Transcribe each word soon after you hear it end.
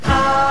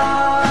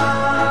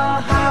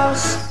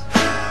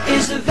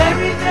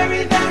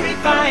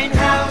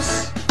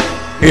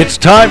It's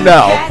time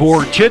now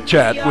for Chit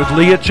Chat with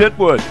Leah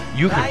Chitwood.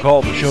 You can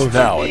call the show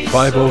now at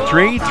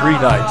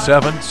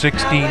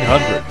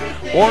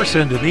 503-397-1600 or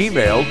send an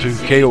email to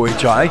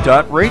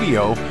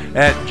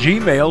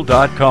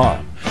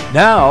kohi.radio@gmail.com.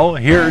 Now,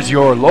 here's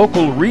your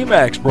local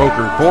RE/MAX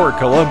broker for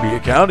Columbia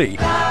County,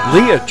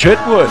 Leah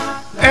Chitwood.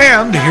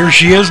 And here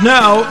she is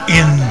now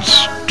in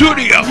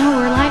studio. No,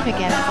 we're live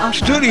again. It's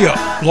awesome. Studio,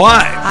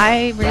 live.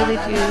 I really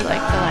do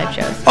like the live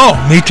shows. Oh,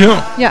 me too.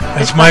 Yeah.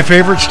 That's my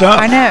favorite stuff.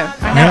 I know.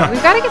 Yeah.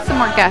 We've got to get some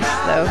more guests,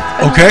 though. It's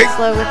been Okay. a little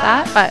slow with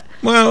that, but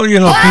Well, you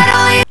know,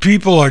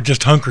 people are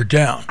just hunkered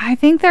down. I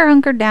think they're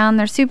hunkered down.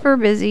 They're super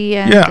busy.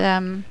 And, Yeah.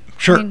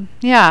 Sure.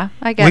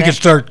 I get We it. could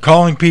start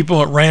calling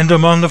people at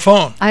random on the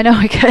phone. I know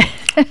we could.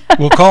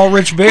 We'll call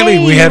Rich Bailey.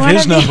 Hey, we have you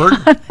his wanna be number.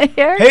 on the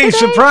air Hey, today?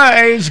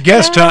 surprise,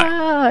 guest time.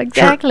 Oh,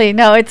 exactly.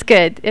 No, it's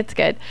good. It's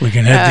good. We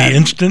can have the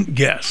instant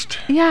guest.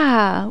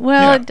 Yeah.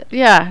 Well,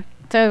 yeah.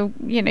 So,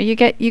 you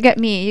get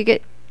me. You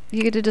get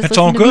to just That's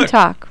listen all to good. me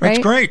talk, right? That's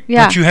great.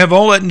 Yeah. But you have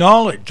all that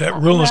knowledge, that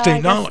real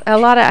estate knowledge. I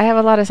have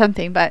a lot of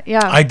something, but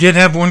yeah. I did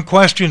have one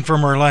question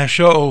from our last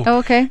show. Oh,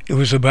 okay. It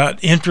was about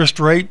interest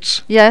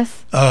rates.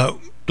 Yes.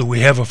 Do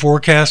we have a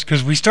forecast?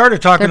 Because we started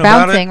talking They're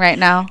about bouncing it. right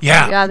now.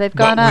 Yeah. Yeah, they've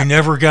gone but up. we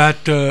never got,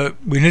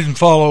 we didn't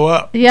follow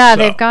up. Yeah, so.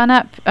 they've gone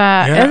up.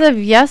 As of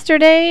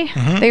yesterday,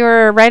 they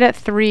were right at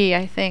 3,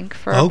 I think,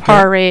 for a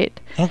par rate.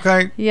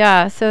 Okay.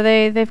 Yeah, so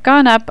they've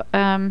gone up.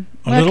 little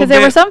Because there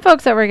were bit. some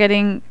folks that were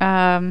getting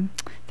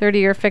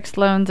 30-year fixed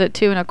loans at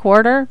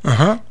 2.25.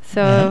 Uh-huh.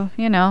 So,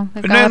 they've And gone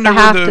then up there a were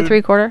half the- to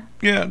 3/4.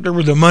 Yeah, there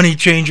were the money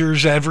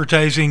changers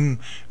advertising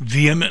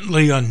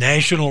vehemently on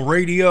national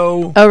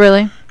radio. Oh,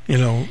 really? You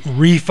know,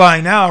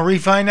 refi now,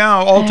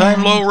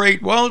 all-time low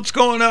rate. Well, it's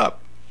going up.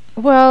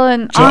 Well,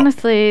 and So-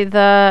 honestly,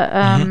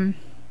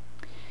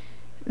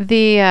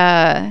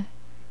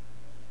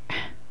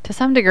 to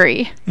some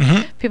degree,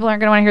 people aren't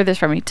going to want to hear this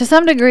from me. To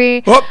some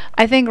degree, Whoop.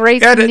 I think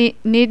rates Edit.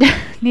 need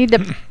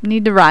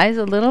to rise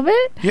a little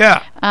bit.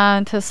 Yeah.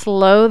 To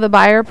slow the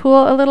buyer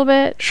pool a little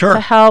bit. Sure. To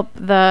help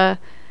the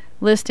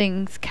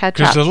listings catch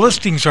Because up. the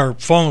listings are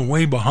falling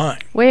way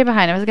behind. Way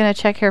behind. I was going to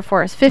check here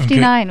for us.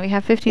 59. We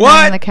have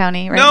 59 in the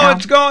county right now. No,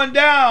 it's going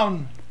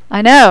down.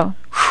 I know.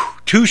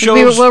 Two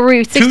shows. What were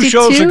we, 2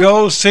 shows 62?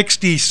 ago,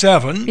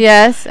 67.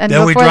 Yes, and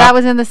Then we before that dropped-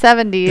 was in the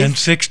 70s. Then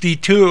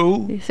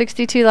 62.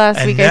 62 last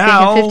And week, I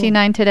now- think, and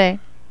 59 today.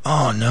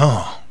 Oh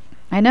no!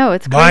 I know,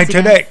 it's Buy crazy.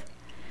 today.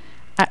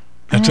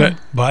 That's it.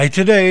 Buy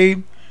today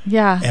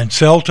Yeah. and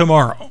sell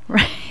tomorrow.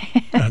 Right.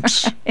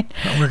 That's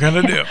what we're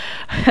gonna do.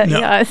 No.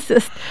 Yeah, it's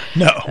just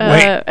No,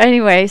 wait.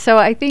 anyway, so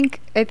I think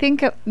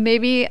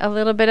maybe a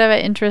little bit of an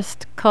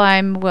interest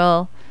climb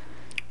will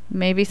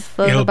maybe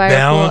slow It'll the buyer pool.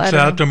 balance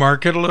out the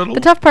market a little. The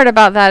tough part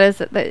about that is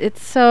that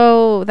it's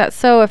so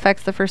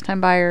affects the first time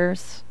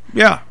buyers.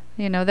 Yeah.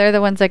 They're the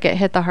ones that get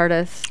hit the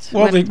hardest.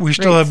 Well, when we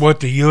still rates- have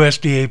the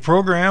USDA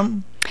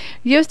program.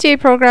 USDA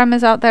program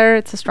is out there.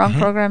 It's a strong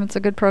program. It's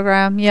a good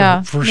program.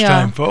 Yeah. For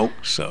first-time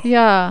folks. So.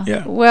 Yeah.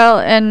 Yeah. Well,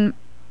 and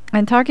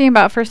talking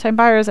about first-time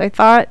buyers, I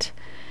thought,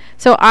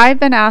 so I've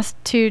been asked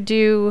to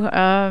do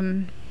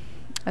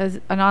as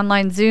an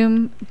online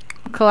Zoom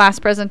class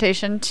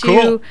presentation to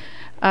Cool.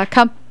 a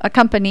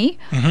company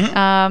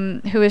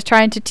who is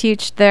trying to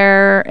teach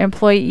their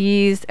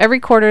employees. Every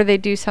quarter they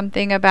do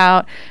something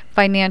about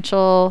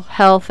financial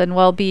health and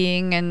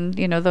well-being and,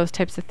 those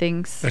types of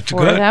things That's for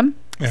good. them.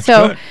 That's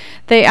So good.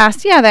 they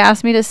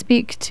asked me to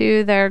speak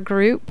to their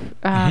group.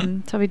 So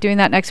I'll be doing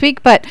that next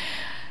week. But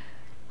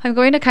I'm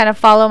going to kind of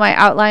follow my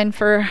outline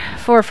for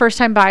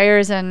first-time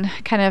buyers and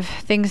kind of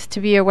things to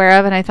be aware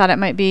of. And I thought it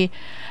might be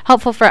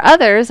helpful for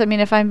others. I mean,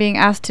 if I'm being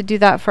asked to do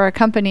that for a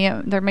company,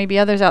 there may be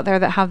others out there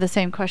that have the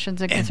same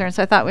questions and concerns.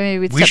 So I thought maybe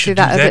we'd we step should through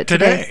do that a that bit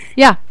today.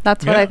 Yeah,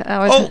 that's what I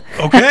was.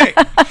 Oh, okay.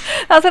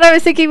 That's what I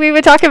was thinking we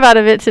would talk about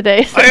a bit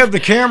today. I have the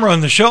camera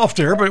on the shelf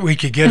there, but we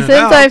could get it Since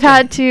out. I've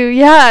had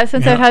to, I've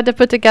had to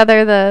put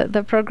together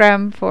the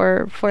program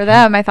for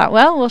them, I thought,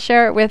 well, we'll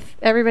share it with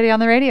everybody on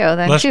the radio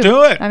then. Let's too.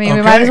 do it. I mean, we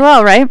Okay. might as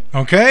well, right?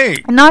 Okay.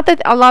 Not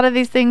that a lot of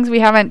these things we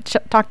haven't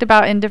talked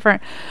about in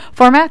different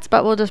formats,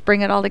 but we'll just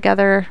bring it all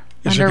together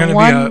Is there under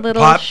going to one be a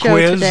little pop show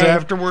quiz today.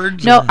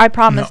 afterwards? No, or- I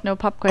promise, no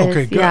pop quiz.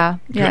 Okay, good. Yeah.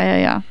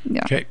 Good.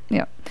 Okay.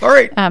 Yeah. All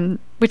right.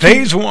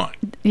 Phase 1.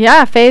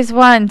 Yeah, phase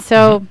 1.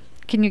 So,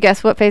 can you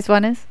guess what phase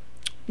 1 is?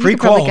 You could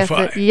probably guess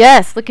Pre-qualify. it.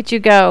 Yes, look at you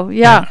go.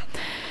 Yeah.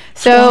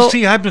 Well,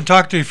 see, I've been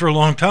talking to you for a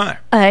long time.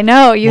 I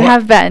know you What?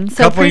 have been.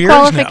 So Couple of years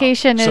now.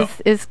 pre-qualification So-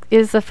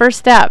 is the first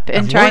step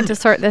in I've trying learned to it.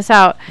 sort this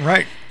out.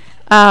 Right.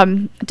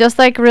 Just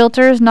like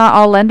realtors, not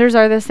all lenders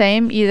are the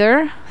same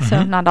either.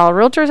 So not all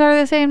realtors are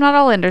the same, not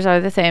all lenders are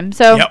the same.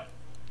 So Yep.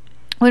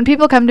 when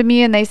people come to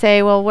me and they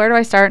say, well, where do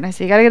I start? And I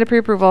say, you got to get a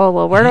pre-approval.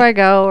 Well, where do I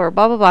go? Or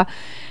blah, blah, blah.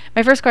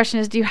 My first question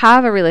is, do you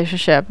have a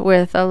relationship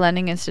with a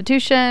lending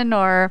institution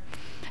or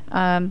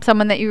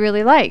someone that you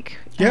really like?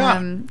 Yeah.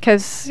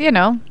 Because,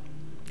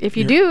 if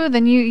you do,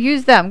 then you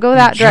use them. Go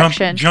that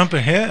direction. Jump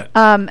ahead.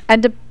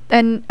 And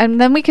and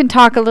then we can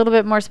talk a little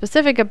bit more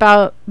specific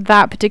about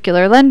that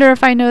particular lender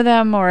if I know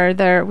them, or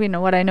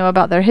what I know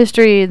about their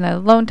history and the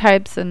loan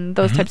types and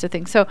those types of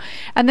things. So,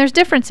 and there's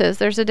differences.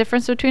 There's a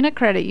difference between a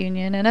credit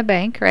union and a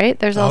bank, right?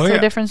 There's also a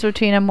difference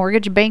between a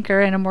mortgage banker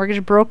and a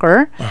mortgage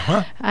broker.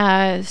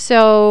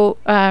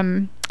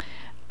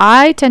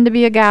 I tend to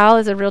be a gal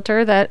as a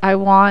realtor that I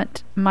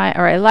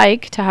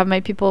like to have my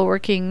people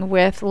working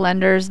with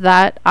lenders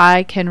that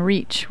I can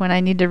reach when I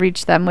need to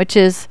reach them, which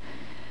is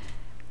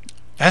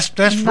that's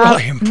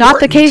really important. Not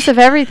the case of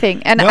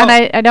everything. And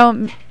I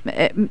don't,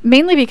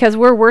 mainly because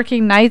we're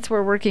working nights,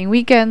 we're working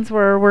weekends,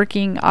 we're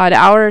working odd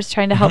hours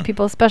trying to help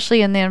people,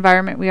 especially in the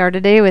environment we are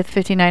today with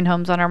 59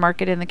 homes on our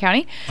market in the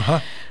county.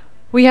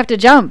 We have to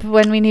jump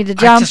when we need to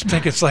jump. I just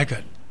think it's like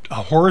a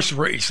horse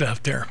race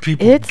out there.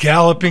 People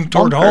galloping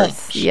toward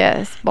homes.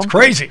 Yes. It's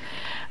crazy.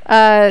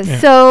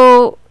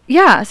 So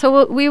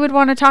we would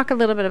want to talk a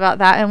little bit about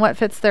that and what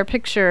fits their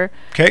picture.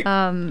 Okay.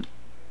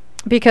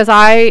 Because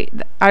I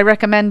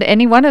recommend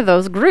any one of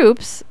those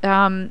groups,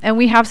 and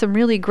we have some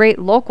really great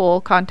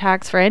local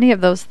contacts for any of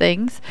those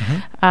things.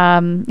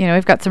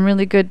 We've got some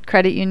really good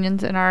credit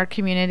unions in our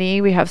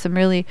community. We have some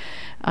really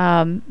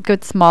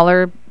good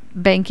smaller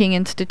banking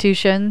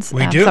institutions.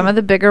 We do. Some of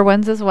the bigger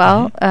ones as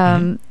well.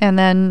 And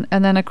then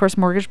of course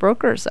mortgage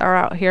brokers are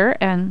out here,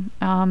 and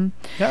and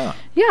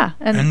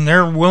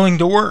they're willing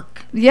to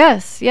work.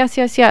 Yes.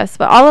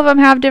 But all of them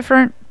have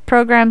different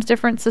programs,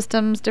 different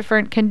systems,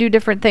 can do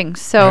different things.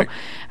 So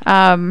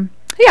so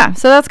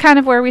that's kind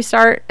of where we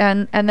start,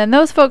 and then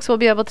those folks will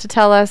be able to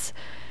tell us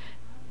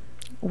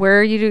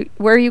where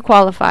you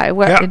qualify,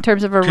 in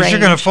terms of a range. Because you're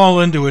going to fall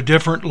into a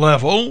different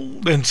level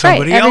than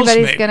somebody else.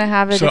 Everybody's going to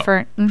have a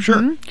different.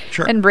 Sure.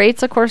 And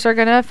rates, of course, are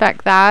going to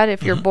affect that.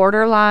 If you're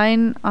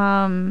borderline,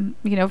 from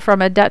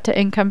a debt to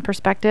income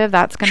perspective,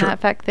 that's going to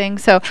affect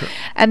things. So,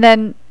 and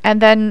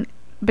then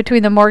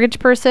between the mortgage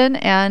person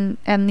and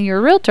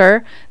your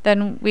realtor,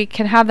 then we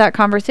can have that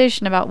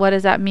conversation about what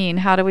does that mean?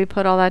 How do we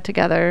put all that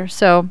together?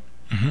 So,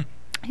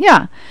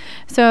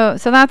 So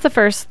that's the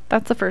first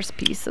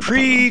piece of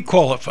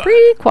pre-qualified.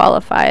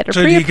 Pre-qualified or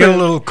so pre-approved. you get a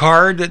little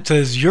card that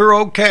says you're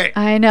okay.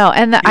 I know,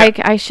 and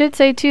I should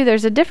say too,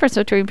 there's a difference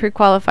between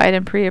pre-qualified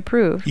and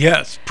pre-approved.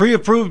 Yes,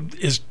 pre-approved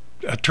is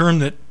a term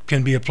that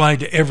can be applied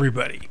to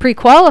everybody.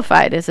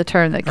 Pre-qualified is a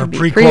term that can be.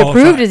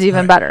 Pre-approved is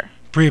even better.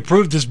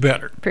 Pre-approved is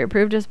better.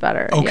 Pre-approved is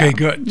better. Okay,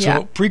 good.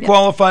 So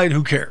pre-qualified,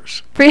 who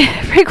cares?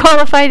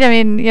 Pre-qualified, I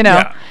mean,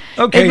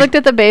 Okay. They've looked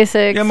at the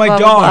basics. Yeah, my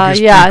dog is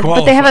pre-qualified.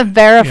 But they haven't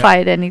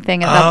verified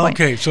anything at that point.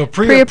 Okay, so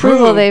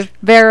pre-approval, they've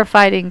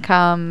verified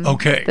income.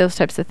 Okay. Those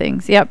types of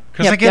things. Yep.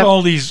 Because I get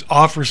all these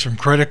offers from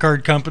credit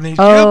card companies.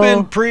 Oh, You've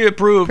been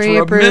pre-approved for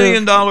 $1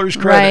 million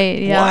credit. Right,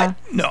 yeah. What?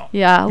 No.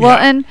 Yeah, well,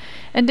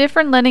 and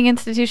different lending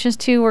institutions,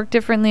 too, work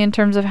differently in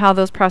terms of how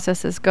those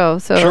processes go.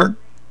 So,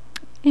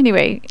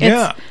 anyway,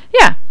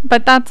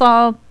 but that's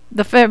all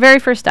the very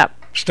first step.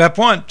 Step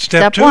one.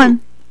 Step two.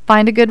 One,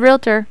 find a good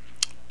realtor.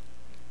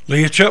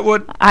 Leah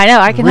Chitwood. I know,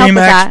 I can help with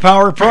that. Remax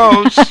Power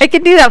Pros. I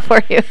can do that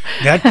for you.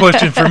 That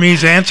question for me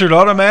is answered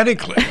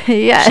automatically.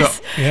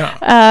 Yes.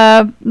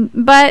 So,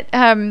 but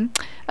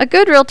a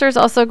good realtor is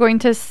also going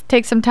to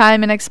take some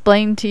time and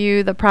explain to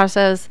you the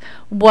process,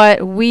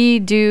 what we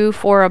do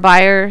for a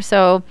buyer.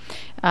 So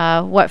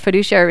what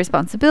fiduciary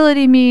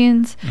responsibility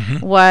means,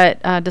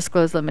 what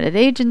disclosed limited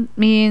agent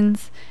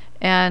means,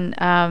 and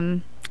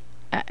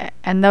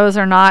those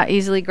are not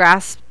easily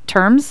grasped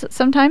terms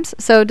sometimes.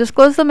 So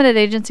disclosed limited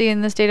agency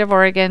in the state of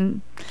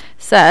Oregon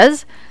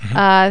says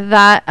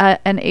that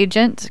an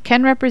agent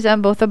can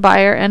represent both a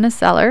buyer and a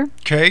seller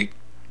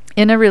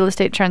in a real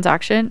estate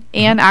transaction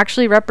and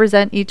actually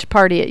represent each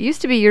party. It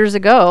used to be years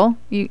ago,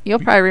 you'll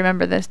probably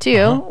remember this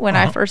too, when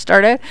I first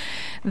started,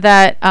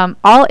 that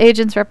all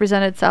agents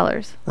represented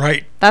sellers.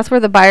 Right. That's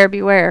where the buyer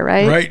beware,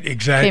 right? Right,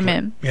 exactly. Came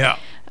in. Yeah.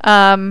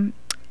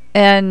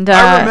 And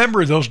I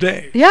remember those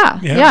days. Yeah.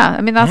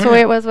 I mean, that's the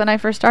way it was when I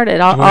first started.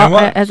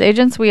 As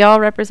agents, we all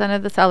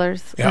represented the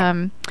sellers.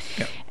 Yeah.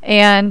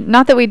 And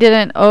not that we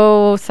didn't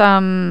owe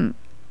some,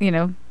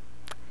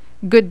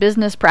 good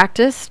business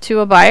practice to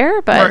a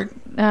buyer, but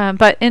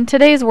but in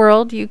today's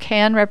world, you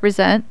can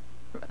represent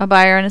a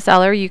buyer and a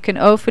seller. You can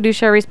owe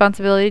fiduciary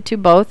responsibility to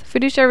both.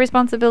 Fiduciary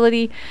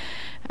responsibility,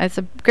 it's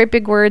a great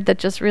big word that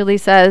just really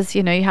says,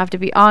 you have to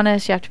be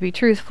honest, you have to be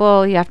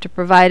truthful, you have to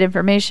provide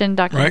information,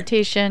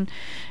 documentation,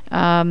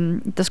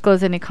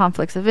 disclose any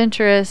conflicts of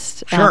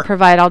interest,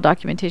 provide all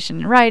documentation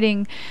in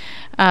writing.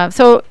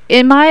 So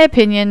in my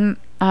opinion,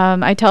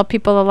 I tell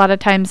people a lot of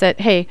times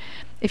that, hey,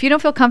 if you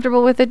don't feel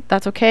comfortable with it,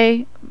 that's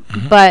okay,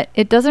 but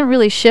it doesn't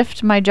really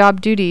shift my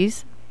job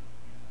duties.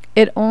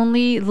 It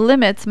only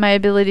limits my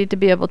ability to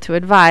be able to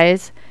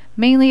advise,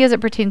 mainly as it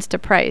pertains to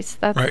price.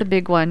 That's the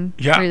big one,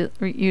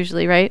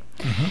 usually, right?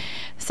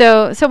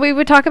 So we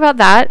would talk about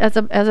that as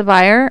a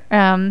buyer.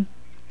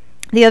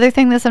 The other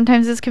thing that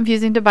sometimes is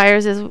confusing to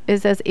buyers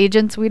is as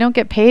agents, we don't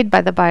get paid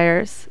by the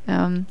buyers.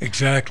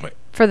 Exactly.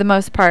 For the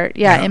most part,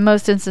 in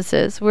most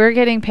instances, we're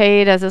getting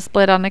paid as a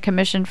split on the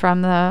commission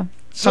from the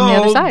from the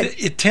other So side.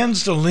 it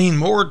tends to lean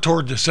more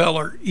toward the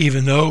seller,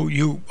 even though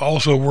you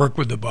also work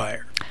with the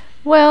buyer.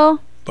 Well,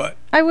 But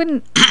I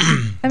wouldn't.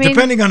 I mean,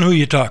 depending on who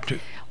you talk to.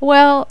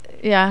 well,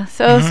 yeah.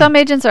 So some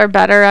agents are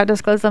better at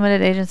disclosed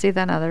limited agency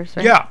than others,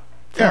 right? Yeah.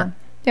 So, Yeah.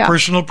 yeah.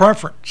 Personal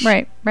preference.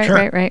 Right.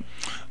 Sure. Right.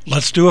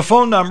 Let's do a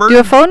phone number. Do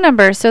a phone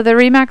number. So the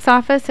REMAX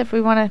office, if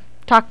we want to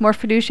talk more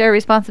fiduciary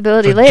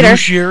responsibility later,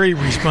 Fiduciary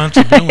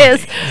responsibility.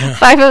 is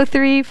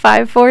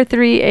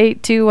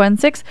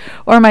 503-543-8216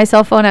 or my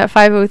cell phone at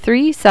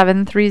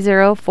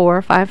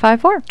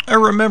 503-730-4554. I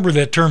remember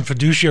that term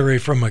fiduciary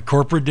from my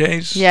corporate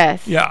days.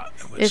 Yes. Yeah.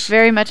 It's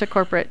very much a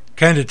corporate.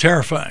 Kind of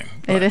terrifying.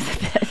 It is a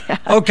bit, yeah.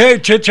 Okay,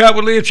 Chit Chat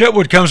with Leah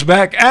Chitwood comes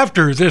back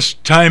after this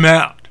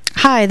timeout.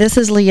 Hi, this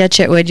is Leah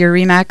Chitwood, your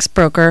REMAX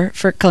broker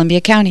for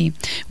Columbia County.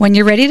 When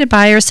you're ready to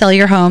buy or sell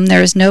your home,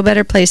 there is no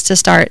better place to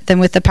start than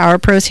with the Power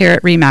Pros here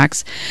at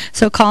REMAX.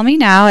 So call me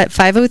now at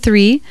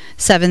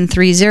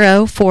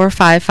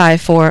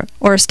 503-730-4554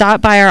 or stop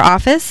by our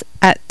office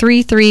at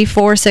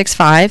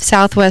 33465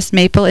 Southwest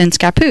Maple in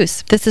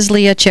Scappoose. This is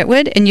Leah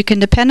Chitwood, and you can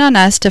depend on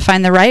us to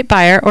find the right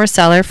buyer or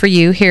seller for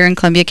you here in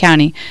Columbia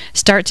County.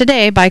 Start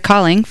today by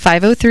calling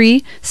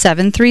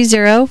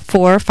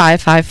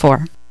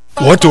 503-730-4554.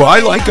 What do I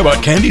like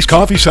about Candy's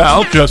Coffee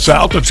South, just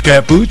south of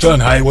Scappoose on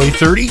Highway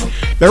 30?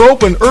 They're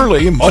open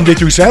early, Monday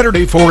through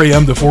Saturday, 4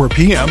 a.m. to 4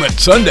 p.m., and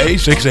Sunday,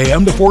 6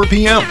 a.m. to 4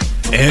 p.m.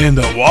 And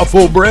the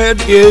waffle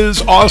bread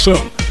is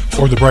awesome.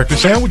 Or the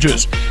breakfast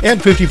sandwiches, and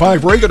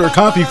 55 regular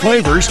coffee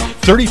flavors,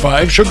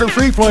 35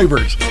 sugar-free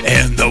flavors,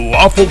 and the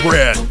waffle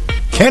bread.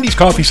 Candy's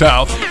Coffee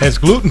South has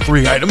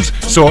gluten-free items,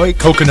 soy,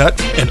 coconut,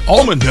 and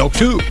almond milk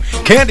too.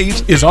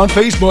 Candy's is on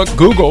Facebook,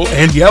 Google,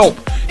 and Yelp.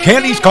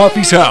 Candy's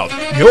Coffee South,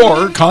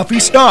 your coffee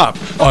stop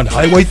on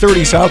Highway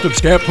 30 south of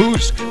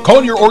Scappoose.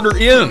 Call your order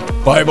in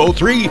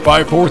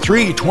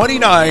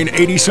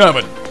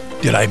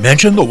 503-543-2987. Did I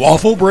mention the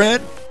waffle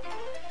bread?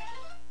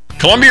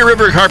 Columbia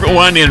River Carpet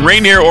One in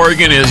Rainier,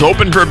 Oregon is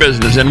open for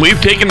business, and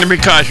we've taken the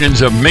precautions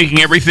of making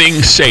everything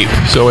safe.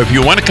 So if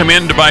you want to come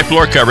in to buy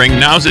floor covering,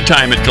 now's the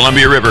time at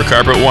Columbia River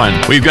Carpet One.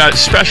 We've got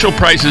special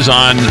prices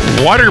on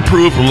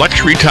waterproof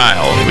luxury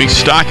tile. We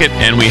stock it,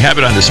 and we have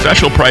it on a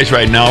special price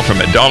right now from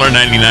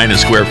 $1.99 a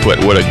square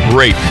foot. What a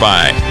great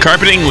buy.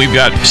 Carpeting, we've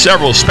got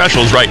several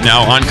specials right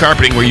now on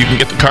carpeting where you can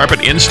get the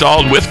carpet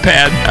installed with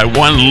pad at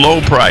one low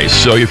price.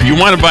 So if you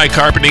want to buy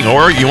carpeting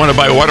or you want to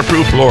buy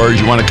waterproof floors,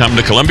 you want to come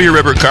to Columbia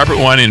River Carpet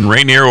One in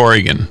Rainier,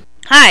 Oregon.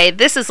 Hi,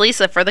 this is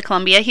Lisa for the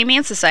Columbia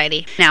Humane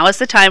Society. Now is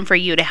the time for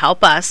you to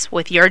help us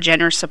with your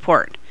generous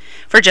support.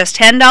 For just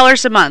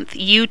 $10 a month,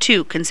 you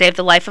too can save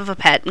the life of a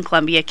pet in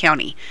Columbia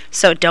County.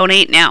 So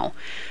donate now.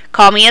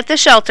 Call me at the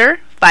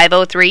shelter,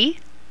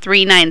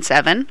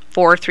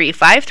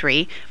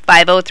 503-397-4353,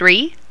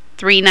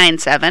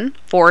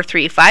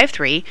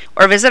 503-397-4353,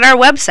 or visit our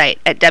website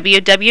at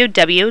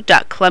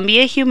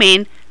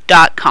www.columbiahumane.com.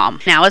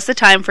 Now is the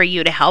time for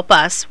you to help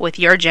us with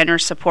your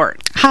generous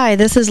support. Hi,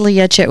 this is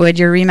Leah Chitwood,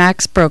 your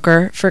REMAX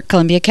broker for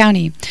Columbia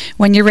County.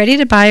 When you're ready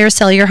to buy or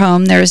sell your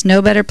home, there is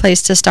no better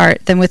place to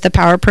start than with the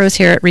Power Pros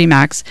here at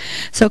REMAX.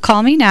 So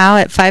call me now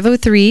at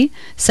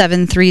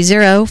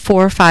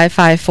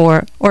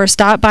 503-730-4554 or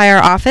stop by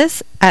our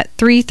office at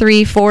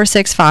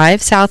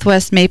 33465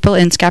 Southwest Maple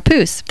in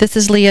Scappoose. This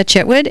is Leah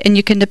Chitwood, and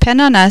you can depend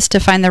on us to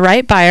find the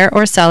right buyer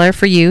or seller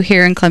for you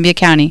here in Columbia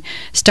County.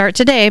 Start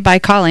today by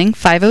calling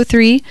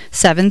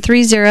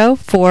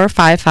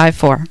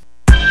 503-730-4554.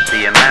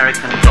 The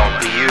American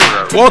dollar,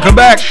 euro. Welcome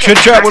back, Chit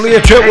Chat with Leah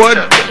Chitwood.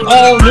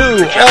 All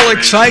new, all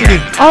exciting,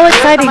 All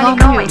exciting, all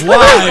new.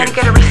 live.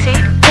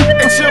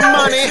 It's your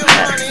money.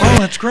 Oh,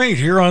 that's great.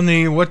 Here on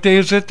the, what day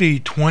is it? The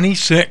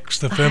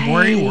 26th of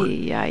February. We're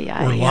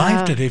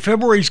live today.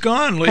 February's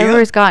gone, Leah.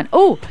 February's gone.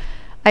 Oh,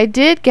 I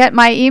did get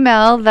my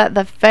email that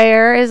the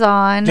fair is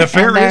on. The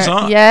fair is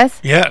on. Yes.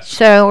 Yes.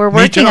 So we're Me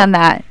working too. on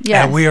that.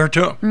 Yes. And we are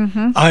too.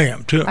 I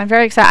am too. I'm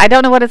very excited. I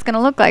don't know what it's going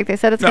to look like. They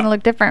said it's going to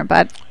look different,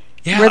 but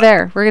Yeah. we're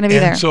there. We're going to be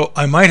And there. so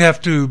I might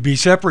have to be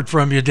separate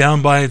from you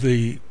down by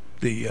the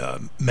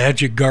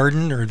Magic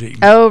Garden or the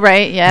Oh,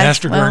 right. Yes.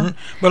 Master Well, Garden.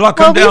 But I'll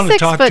come down and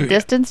talk to 6 foot you.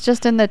 distance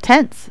just in the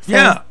tents. So,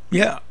 Yeah.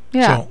 Yeah.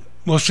 So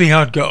we'll see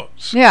how it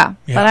goes. Yeah.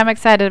 Yeah. But I'm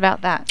excited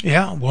about that.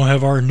 Yeah, we'll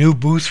have our new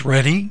booth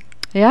ready.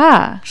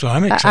 Yeah. So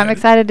I'm excited. I'm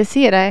excited to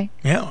see it.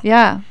 Yeah.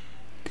 Yeah.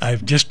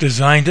 I've just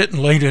designed it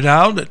and laid it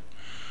out.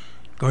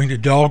 Going to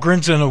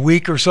Dahlgren's in a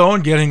week or so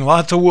and getting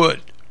lots of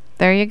wood.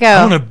 There you I go.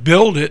 want to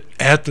build it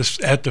at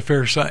the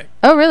fair site.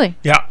 Oh, really?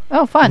 Yeah.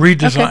 Oh, fun.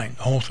 Redesign Okay.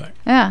 the whole thing.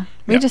 Yeah.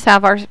 We Yeah. just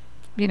have our,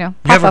 You have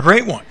a pop-up.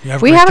 great one. You We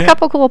great have a tent.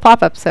 couple cool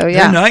pop-ups, so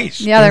yeah. They're nice.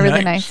 Yeah, they're They're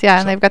really nice. nice. Yeah, So-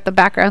 and they've got the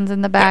backgrounds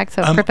in the back,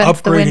 so it I'm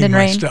prevents the wind upgrading and my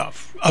rain.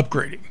 stuff.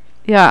 Upgrading.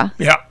 Yeah.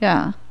 Yeah.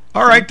 Yeah.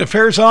 All right, the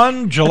fair's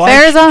on July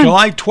fair's on.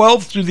 July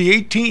 12th through the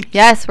 18th.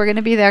 Yes, we're going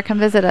to be there. Come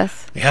visit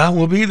us. Yeah,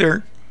 we'll be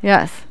there.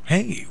 Yes.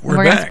 Hey, And we're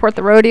we're going to back. support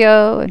the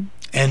rodeo. And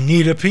And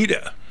Nita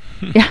Pita.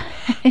 yeah.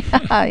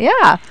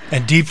 Yeah.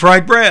 And deep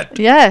fried bread.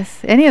 Yes.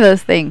 Any of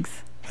those things.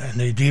 And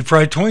the deep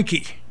fried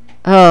Twinkie.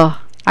 Oh,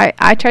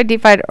 I tried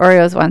deep fried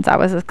Oreos once. That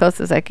was as close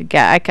as I could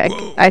get.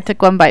 I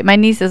took one bite. My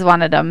nieces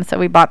wanted them, so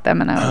we bought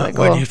them, and I was like,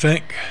 what do you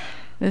think?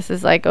 This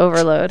is like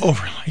overload.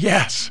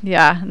 Yes.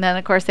 Yeah, and then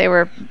of course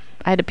I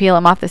had to peel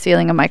them off the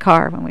ceiling of my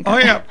car when we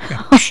got yeah.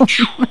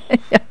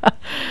 yeah.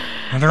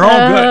 And they're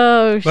all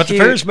good. But the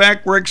fair's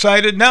back. We're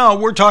excited. Now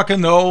we're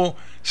talking, though,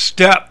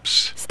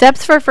 steps.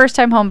 Steps for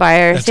first-time home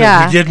buyers.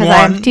 Because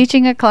I'm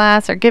teaching a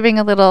class or giving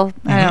a little,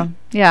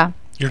 yeah.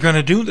 You're going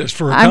to do this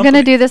for a company. I'm going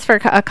to do this for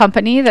a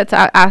company that's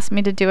asked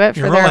me to do it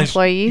for their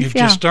employees. You've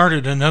just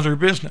started another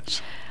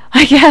business.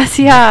 I guess,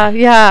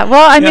 yeah.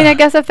 Well, I mean, I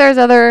guess if there's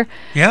other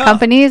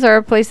companies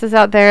or places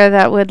out there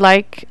that would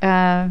like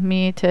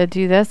me to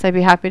do this, I'd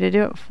be happy to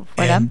do it for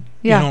them.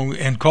 Yeah.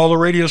 And call the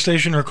radio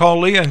station or call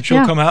Leah, and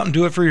she'll come out and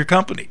do it for your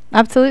company.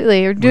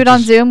 Absolutely. Or do it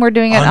on Zoom. We're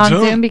doing it on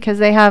Zoom because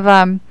they have,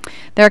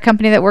 they're a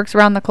company that works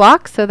around the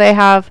clock. So they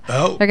have,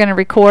 they're going to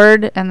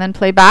record and then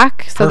play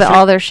back so that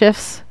all their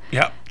shifts.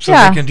 Yeah. So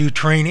they can do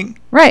training.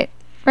 Right.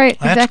 That's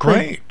exactly.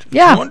 great.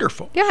 Yeah.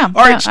 Wonderful. Yeah.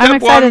 All right,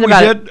 step one, we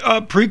did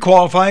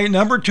pre-qualify.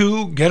 Number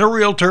 2, get a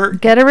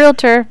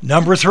realtor.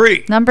 Number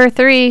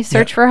 3.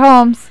 Search for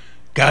homes.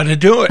 Got to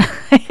do it.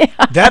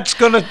 That's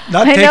going to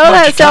not take much time. I know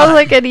that sounds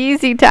like an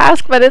easy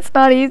task, but it's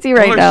not easy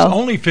now. There's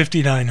only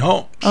 59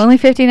 homes. Only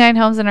 59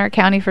 homes in our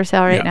county for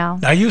sale right now.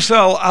 Now, you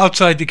sell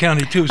outside the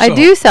county, too. I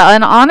do sell.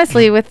 And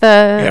honestly, with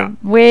the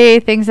way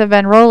things have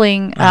been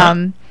rolling,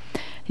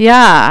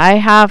 I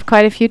have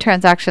quite a few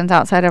transactions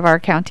outside of our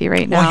county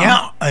right now. Well,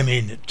 yeah. I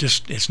mean,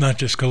 it's not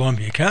just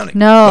Columbia County.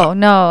 No.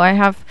 I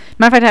have.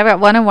 Matter of fact, I've got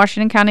one in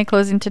Washington County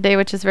closing today,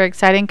 which is very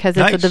exciting because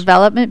it's a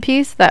development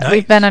piece that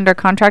we've been under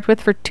contract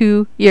with for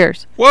 2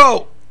 years.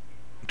 Whoa.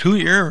 2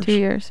 years. 2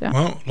 years, yeah.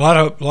 Well,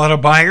 a lot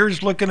of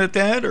buyers looking at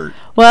that, or?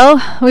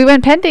 Well, we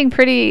went pending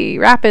pretty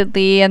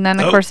rapidly, and then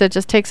of course it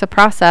just takes a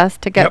process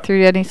to get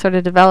through any sort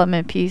of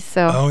development piece.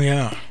 So. Oh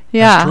yeah.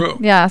 Yeah, that's true.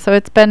 Yeah. So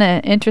it's been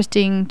an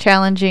interesting,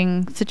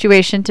 challenging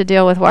situation to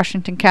deal with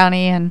Washington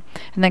County, and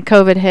then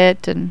COVID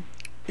hit, and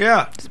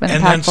it's been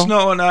impactful. Then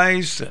snow and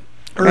ice,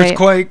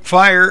 earthquake,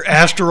 fire,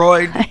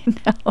 asteroid. I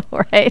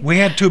know, right? We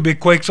had 2 big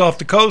quakes off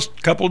the coast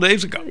a couple of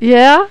days ago.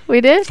 Yeah, we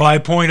did.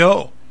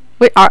 5.0.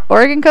 Wait,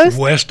 Oregon coast?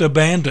 West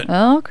abandoned.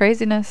 Oh,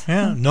 craziness.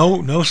 Yeah, no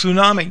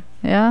tsunami.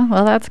 Yeah,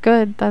 well, that's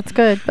good.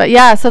 But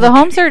yeah, so the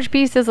home search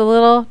piece is a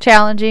little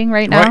challenging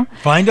right now. Right,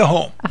 find a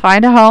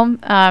home.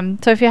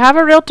 So if you have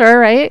a realtor,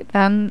 right,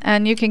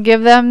 and you can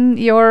give them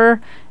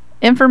your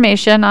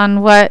information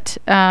on what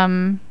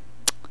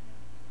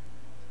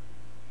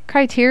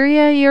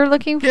criteria you're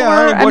looking for.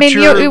 I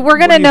mean, we're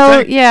going to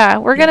know. Yeah,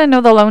 we're going to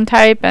know the loan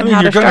type and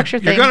how to structure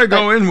things. You're going to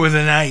go in with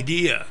an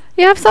idea.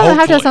 You have to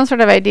have some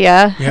sort of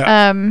idea.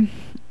 Yeah.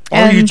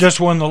 Or you just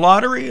won the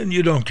lottery and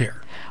you don't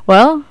care.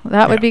 Well,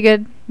 that would be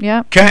good.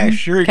 Yeah.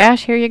 Cash.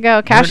 Here you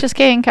go. Cash is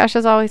king. Cash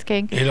is always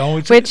king. It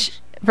always is. Which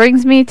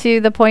brings me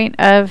to the point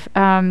of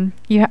buying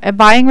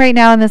right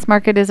now in this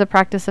market is a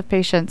practice of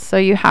patience. So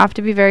you have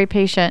to be very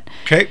patient.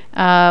 Okay.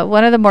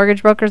 One of the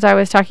mortgage brokers I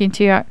was talking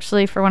to,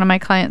 actually, for one of my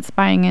clients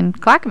buying in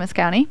Clackamas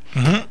County,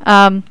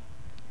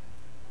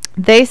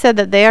 they said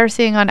that they are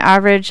seeing on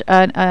average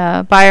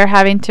a buyer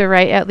having to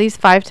write at least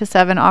 5 to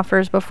 7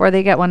 offers before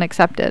they get one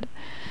accepted.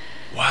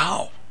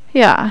 Wow.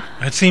 Yeah.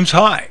 That seems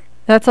high.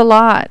 That's a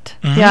lot.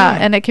 Yeah,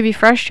 and it can be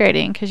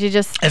frustrating because you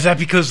just... Is that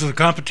because of the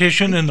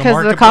competition in the marketplace?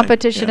 Because of the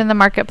competition in the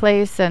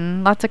marketplace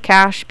and lots of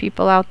cash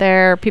people out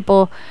there,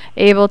 people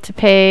able to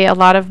pay a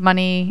lot of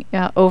money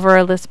over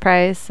a list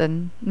price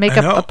and make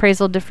up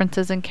appraisal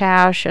differences in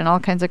cash and all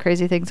kinds of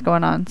crazy things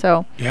going on.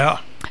 So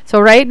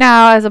right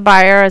now, as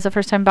a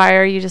first-time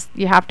buyer,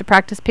 you have to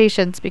practice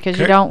patience because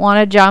you don't want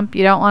to jump.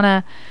 You don't want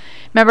to...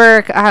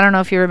 Remember, I don't know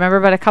if you remember,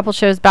 but a couple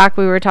shows back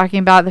we were talking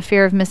about the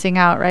fear of missing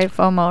out, right?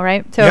 FOMO,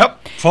 right? So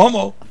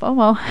FOMO.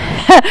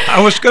 I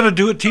was going to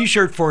do a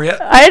T-shirt for you.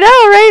 I know,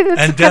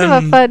 right? It's kind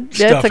of a fun...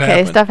 It's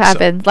okay. Stuff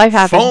happens. Life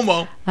happens.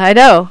 FOMO. I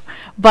know.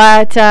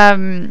 But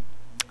the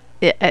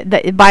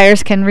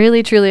buyers can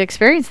really, truly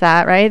experience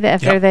that, right?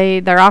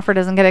 If their offer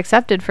doesn't get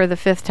accepted for the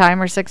 5th time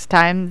or 6th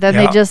time, then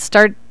they just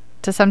start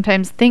to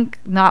sometimes think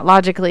not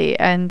logically,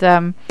 and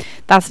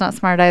that's not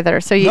smart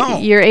either. So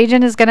your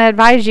agent is going to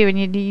advise you, and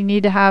you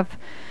need to have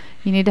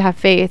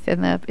faith in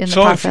the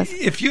process. So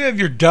if you have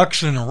your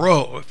ducks in a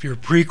row, if you're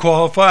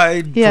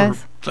pre-qualified for,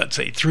 let's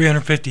say,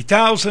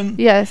 $350,000,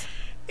 yes,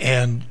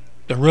 and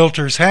the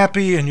realtor's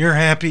happy and you're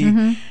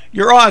happy,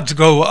 your odds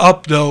go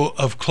up though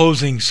of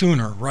closing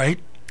sooner, right?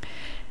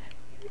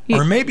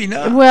 Or maybe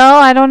not. Well,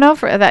 I don't know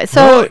for that.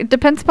 So it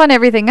depends upon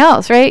everything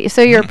else, right?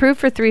 So you're approved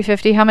for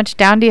 $350. How much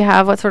down do you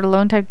have? What sort of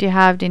loan type do you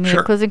have? Do you need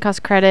a closing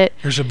cost credit?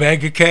 There's a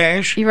bag of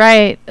cash. You're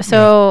right.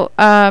 So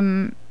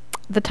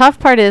the tough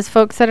part is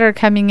folks that are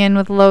coming in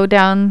with low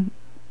down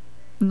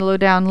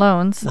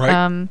loans.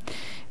 Right.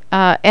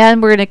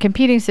 And we're in a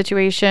competing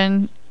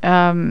situation.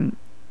 From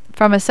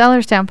a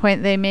seller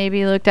standpoint, they may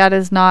be looked at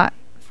as not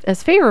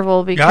as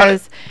favorable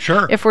because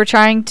if we're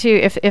trying to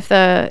if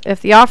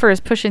the offer is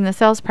pushing the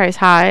sales price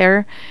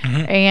higher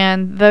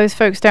and those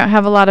folks don't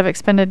have a lot of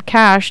expended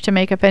cash to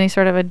make up any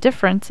sort of a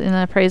difference in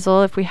an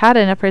appraisal, if we had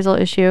an appraisal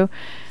issue,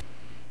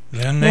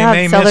 then they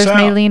may miss sellers out.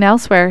 may lean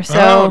elsewhere. So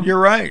Oh, you're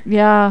right.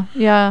 yeah.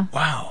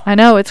 Wow. I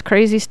know, it's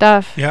crazy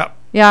stuff. Yeah.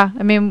 Yeah,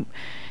 I mean,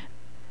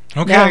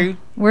 Okay. yeah,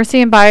 we're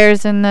seeing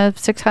buyers in the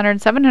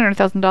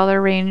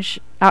 $600,000-$700,000 range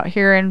out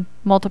here in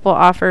multiple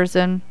offers,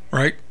 and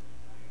Right.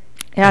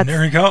 yeah, And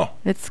there you go.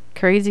 it's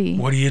crazy.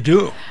 What do you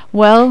do?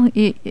 Well,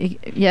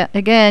 yeah,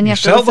 again, you have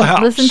sell to the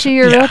house. listen to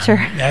your Yeah,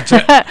 realtor. that's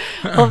it.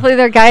 Hopefully,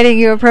 they're guiding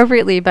you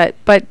appropriately. But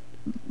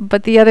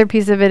the other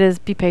piece of it is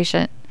be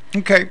patient,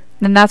 Okay.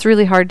 and that's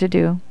really hard to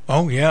do.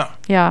 Oh, yeah.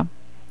 Yeah.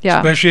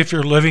 Especially if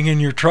you're living in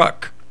your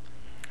truck.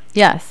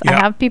 Yes, Yeah.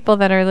 I have people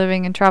that are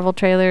living in travel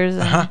trailers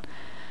and Uh-huh.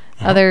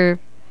 other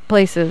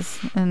places,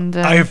 and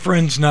I have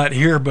friends not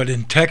here, but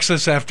in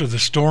Texas after the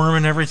storm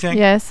and everything.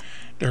 yes.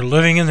 They're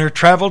living in their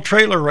travel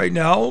trailer right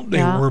now. They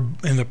Yeah. were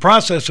in the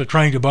process of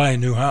trying to buy a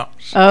new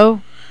house.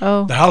 Oh.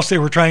 The house they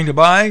were trying to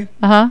buy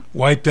Uh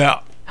wiped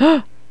out.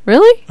 huh.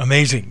 Really?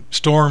 Amazing.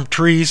 Storm,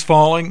 trees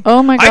falling.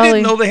 Oh my I golly.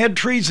 didn't know they had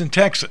trees in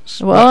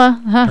Texas. Well,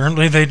 but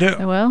apparently they do.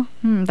 well,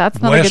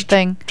 that's not West a good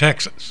thing.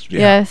 Texas. Yeah.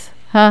 Yes.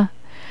 Huh.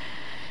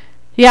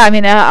 Yeah, I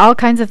mean, all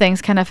kinds of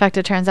things can affect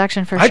a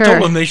transaction for I sure.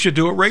 told them they should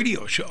do a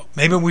radio show.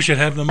 Maybe we should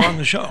have them on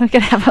the show. We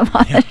could have them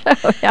on the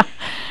show. Yeah.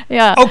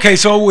 Yeah. Okay,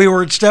 so we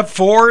were at step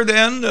 4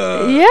 then?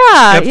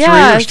 Yeah, Step 3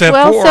 yeah. or step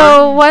well, 4?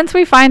 so once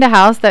we find a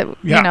house that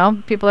Yeah.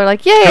 people are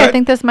like, "Yay, I Good.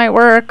 think this might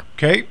work,"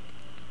 Okay.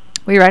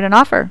 we write an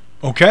offer.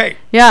 Okay.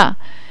 Yeah.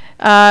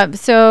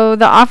 So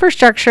the offer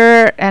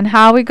structure and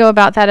how we go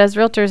about that as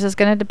realtors is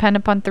going to depend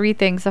upon 3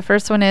 things. The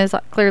first one is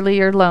clearly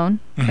your loan,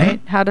 right?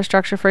 How to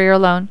structure for your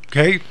loan.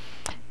 Okay.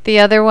 The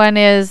other one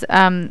is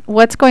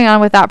what's going on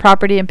with that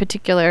property in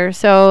particular.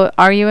 So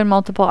are you in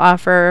multiple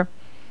offer?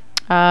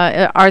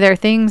 Are there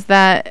things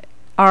that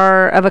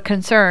are of a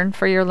concern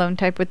for your loan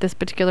type with this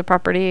particular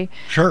property?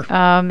 Sure.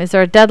 Is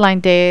there a deadline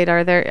date?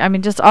 Are there,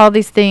 just all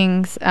these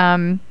things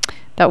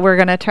that we're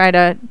going to try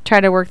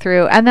to work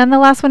through. And then the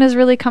last one is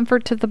really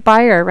comfort to the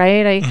buyer,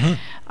 right?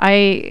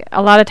 I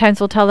a lot of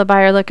times will tell the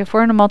buyer, look, if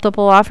we're in a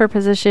multiple offer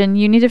position,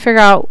 you need to figure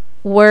out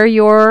where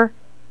your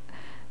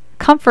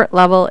comfort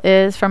level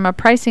is from a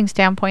pricing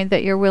standpoint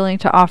that you're willing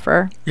to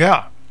offer.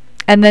 Yeah.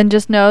 And then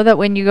just know that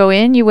when you go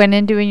in, you went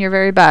in doing your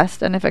very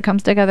best. And if it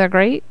comes together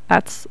great,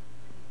 that's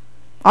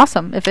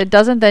awesome. If it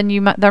doesn't, then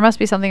there must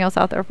be something else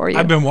out there for you.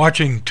 I've been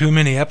watching too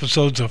many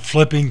episodes of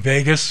Flipping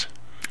Vegas.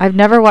 I've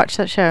never watched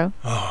that show.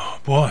 Oh,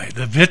 boy.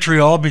 The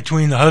vitriol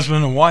between the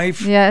husband and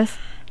wife. Yes.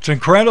 It's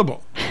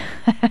incredible.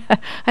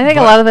 I think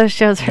a lot of those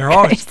shows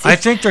are crazy. I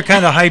think they're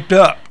kind of hyped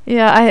up.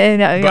 Yeah, I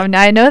know.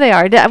 I know they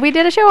are. We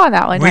did a show on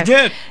that one. We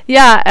did.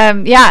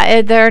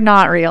 Yeah. They're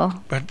not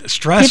real. But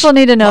stress. People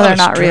need to know a lot they're of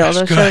not real.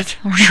 Those stress. shows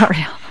are not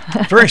real.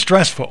 Very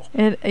stressful.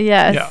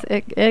 Yes.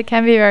 It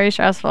can be very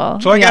stressful.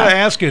 So I got to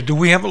ask you, do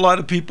we have a lot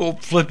of people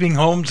flipping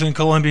homes in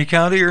Columbia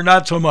County or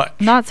not so much?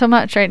 Not so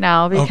much right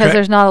now because Okay.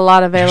 there's not a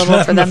lot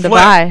available for them to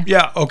flip. buy.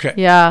 Yeah, okay.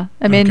 Yeah.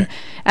 I mean, Okay.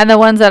 and the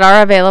ones that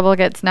are available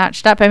get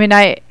snatched up. I mean,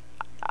 I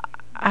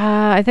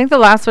think the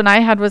last one I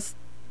had was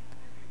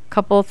a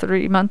couple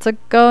 3 months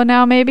ago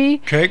now,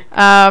 maybe. Okay.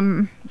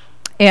 I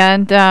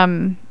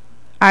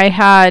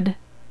had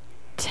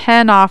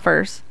 10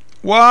 offers.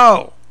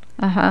 Wow.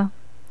 And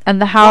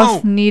the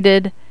house Whoa.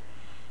 needed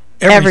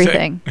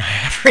everything.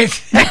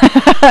 Everything.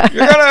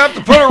 You're going to have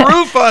to put a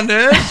roof on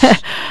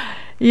this.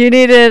 You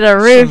needed a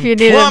roof, Some you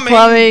needed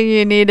plumbing,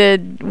 you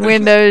needed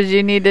windows,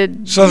 you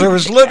needed... So there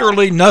was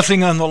literally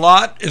nothing on the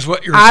lot, is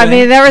what you're I saying?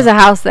 mean, there was a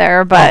house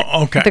there, but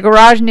okay. the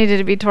garage needed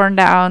to be torn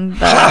down.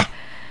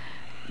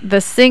 The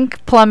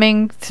sink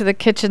plumbing to the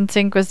kitchen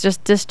sink was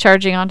just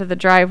discharging onto the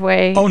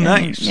driveway. Oh, and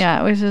nice. Yeah,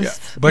 it was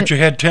just... But you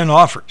had 10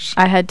 offers.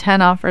 I had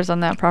 10 offers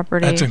on that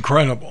property. That's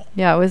incredible.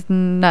 Yeah, it was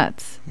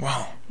nuts.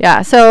 Wow.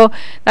 Yeah, so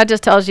that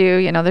just tells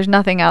you, there's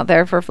nothing out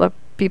there for flip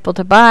people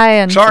to buy.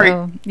 And Sorry.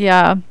 So,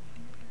 yeah.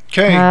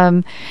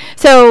 Okay.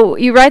 So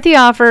you write the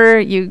offer,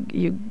 you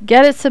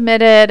get it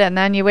submitted, and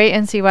then you wait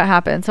and see what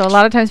happens. So a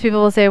lot of times people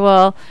will say,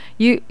 well,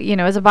 you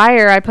as a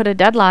buyer, I put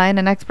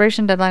an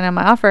expiration deadline on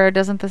my offer.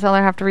 Doesn't the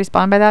seller have to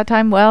respond by that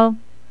time? Well,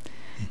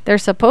 they're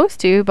supposed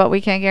to, but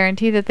we can't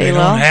guarantee that they will.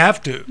 Don't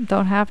have to.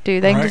 Don't have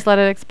to. They can just let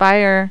it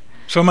expire.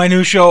 So my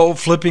new show,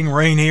 Flipping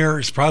Rainier,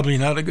 is probably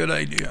not a good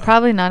idea.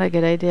 Probably not a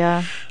good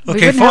idea. We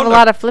Okay, wouldn't have a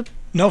lot of flip.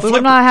 No we flip.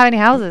 would not have any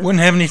houses.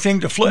 Wouldn't have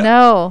anything to flip.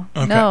 No,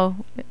 Okay. no.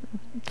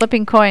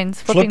 Flipping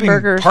coins, flipping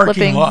burgers, parking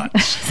flipping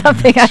lots.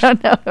 something, I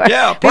don't know.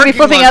 Yeah, Maybe parking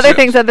flipping lots, other yes.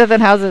 things other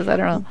than houses, I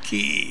don't know.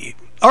 Okay.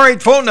 All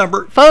right, phone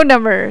number. Phone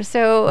number.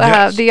 So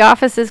Yes. the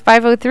office is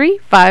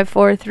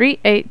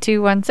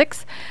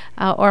 503-543-8216,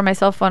 or my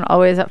cell phone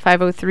always at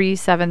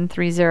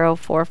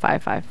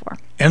 503-730-4554.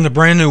 And the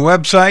brand new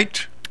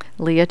website.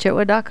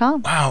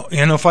 LeahChitwood.com. Wow.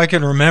 And if I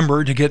can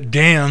remember to get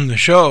Dan the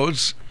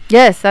shows,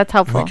 Yes, that's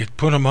helpful. we could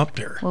put them up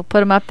there. We'll put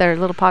them up there,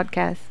 little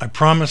podcast. I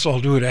promise I'll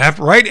do it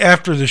right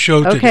after the show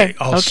Okay, today.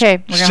 I'll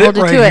okay, we're gonna sit hold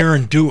you right to it. here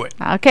and do it.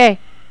 Okay.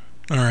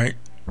 All right.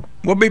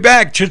 We'll be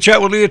back. Chit Chat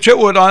with Leah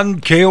Chitwood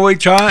on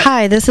KOHI.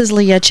 Hi, this is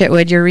Leah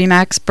Chitwood, your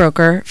RE/MAX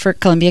broker for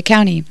Columbia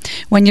County.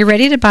 When you're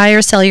ready to buy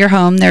or sell your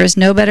home, there is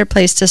no better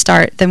place to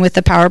start than with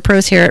the Power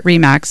Pros here at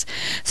RE/MAX.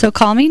 So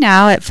call me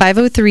now at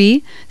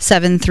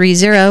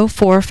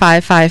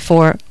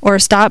 503-730-4554 or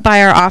stop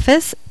by our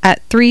office at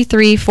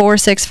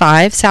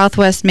 33465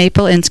 Southwest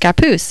Maple in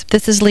Scappoose.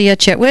 This is Leah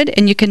Chitwood,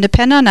 and you can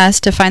depend on us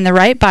to find the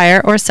right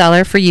buyer or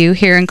seller for you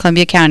here in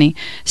Columbia County.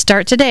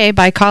 Start today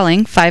by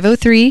calling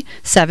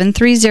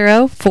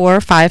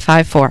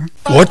 503-730-4554.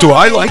 What do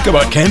I like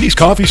about Candy's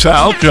Coffee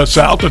South, just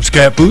south of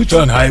Scappoose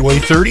on Highway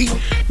 30?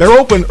 They're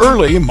open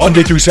early,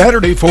 Monday through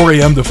Saturday, 4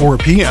 a.m. to 4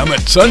 p.m.,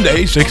 and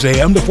Sunday, 6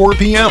 a.m. to 4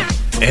 p.m.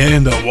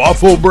 And the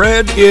waffle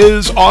bread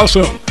is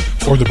awesome.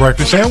 Or the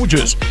breakfast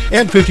sandwiches,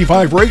 and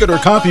 55 regular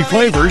coffee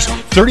flavors,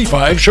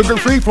 35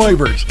 sugar-free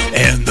flavors,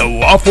 and the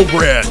waffle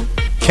bread.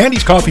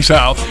 Candy's Coffee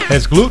South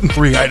has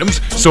gluten-free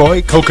items,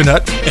 soy,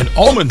 coconut, and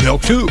almond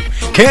milk too.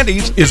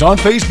 Candy's is on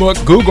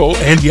Facebook, Google,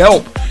 and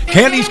Yelp.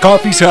 Candy's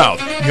Coffee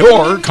South,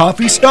 your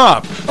coffee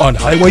stop on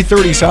Highway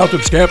 30 south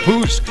of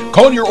Scappoose.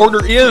 Call your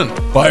order in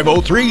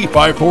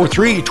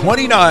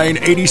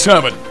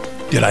 503-543-2987.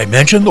 Did I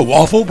mention the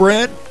waffle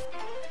bread?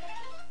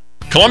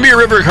 Columbia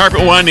River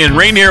Carpet One in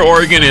Rainier,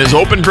 Oregon is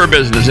open for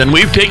business, and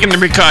we've taken the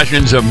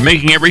precautions of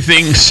making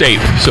everything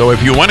safe. So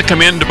if you want to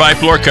come in to buy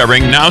floor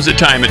covering, now's the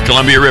time at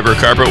Columbia River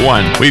Carpet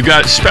One. We've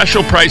got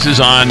special prices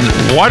on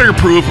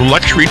waterproof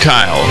luxury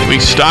tile.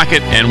 We stock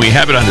it, and we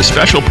have it on a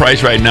special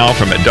price right now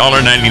from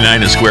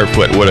 $1.99 a square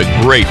foot. What a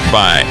great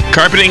buy.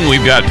 Carpeting,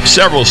 we've got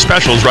several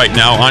specials right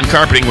now on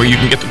carpeting where you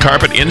can get the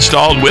carpet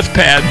installed with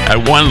pad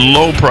at one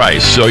low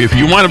price. So if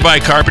you want to buy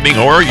carpeting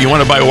or you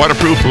want to buy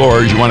waterproof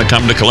floors, you want to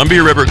come to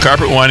Columbia River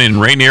Carpet One in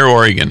Rainier,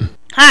 Oregon.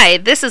 Hi,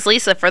 this is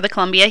Lisa for the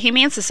Columbia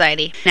Humane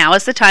Society. Now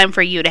is the time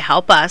for you to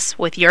help us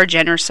with your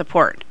generous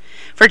support.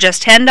 For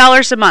just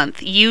 $10 a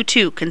month, you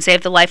too can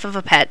save the life of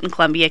a pet in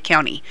Columbia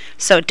County.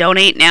 So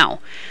donate now.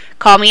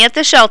 Call me at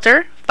the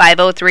shelter,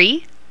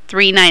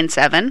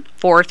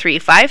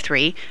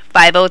 503-397-4353,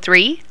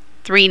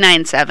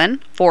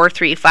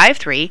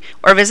 503-397-4353,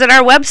 or visit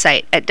our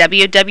website at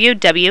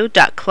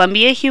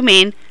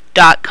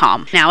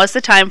www.columbiahumane.com. Now is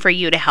the time for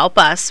you to help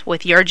us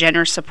with your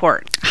generous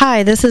support.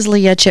 Hi, this is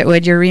Leah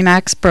Chitwood, your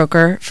RE/MAX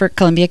broker for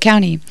Columbia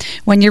County.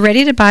 When you're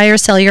ready to buy or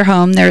sell your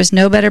home, there is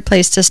no better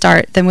place to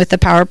start than with the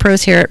Power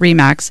Pros here at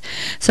RE/MAX.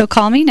 So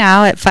call me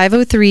now at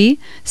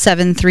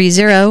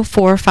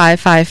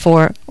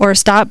 503-730-4554 or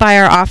stop by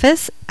our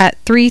office at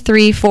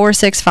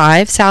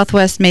 33465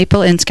 Southwest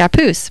Maple in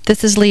Scappoose.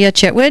 This is Leah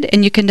Chitwood,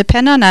 and you can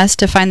depend on us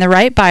to find the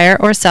right buyer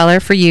or seller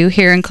for you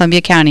here in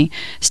Columbia County.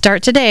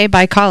 Start today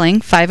by calling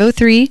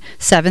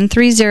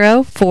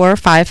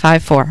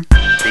 503-730-4554.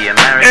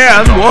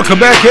 And welcome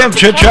back in.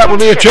 Chit Chat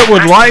with Leah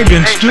Chitwood live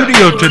in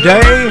studio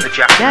today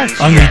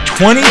on the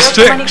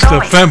 26th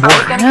of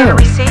February. No.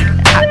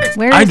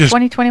 Where is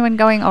 2021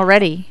 going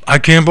already? I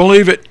can't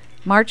believe it.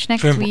 March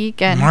next week.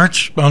 And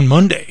March on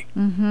Monday.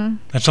 Mm-hmm.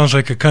 That sounds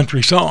like a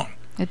country song.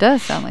 It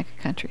does sound like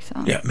a country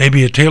song. Yeah,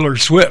 maybe a Taylor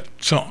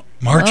Swift song.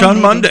 March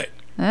on Monday.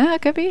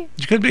 It could be.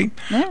 It could be.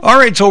 Yeah. All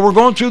right, so we're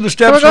going through the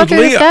steps with Leah. So we're going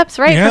through the steps,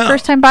 right, for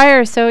first-time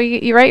buyers. So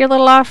you write your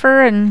little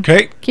offer and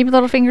keep your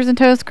little fingers and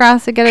toes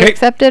crossed to get it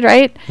accepted,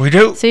 right? We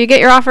do. So you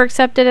get your offer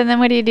accepted, and then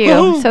what do you do?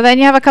 Woo-hoo. So then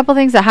you have a couple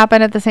things that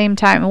happen at the same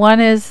time.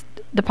 One is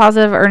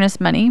deposit of earnest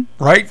money.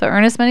 Right. So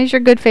earnest money is your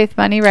good faith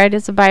money, right?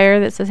 It's a buyer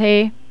that says,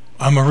 hey,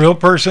 I'm a real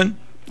person.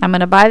 I'm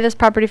going to buy this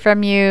property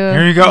from you.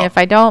 Here you go. And if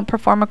I don't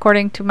perform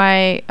according to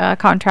my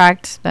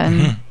contract,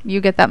 then you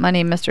get that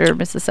money, Mr. or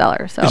Mrs.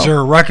 Seller. So is there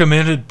a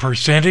recommended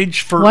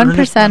percentage for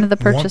 1% of the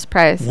purchase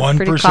price? 1%.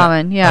 Pretty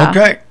common, yeah.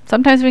 Okay.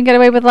 Sometimes we can get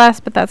away with less,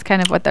 but that's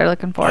kind of what they're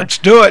looking for. Let's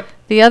do it.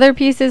 The other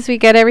piece is we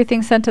get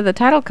everything sent to the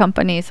title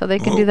company so they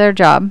can do their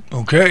job.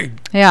 Okay.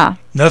 Yeah.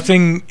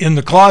 Nothing in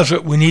the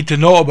closet we need to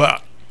know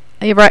about.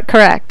 You're right,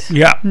 correct.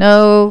 Yeah.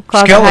 No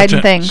closet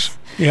hiding things.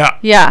 Yeah.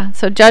 Yeah.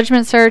 So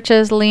judgment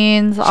searches,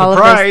 liens, all of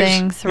those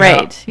things. Yeah.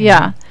 Right.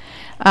 Yeah.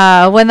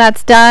 When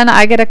that's done,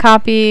 I get a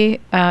copy,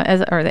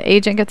 or the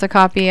agent gets a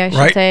copy, I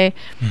should say.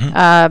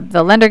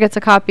 The lender gets a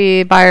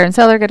copy, buyer and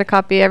seller get a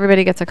copy,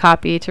 everybody gets a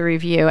copy to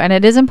review. And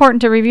it is important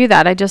to review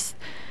that. I just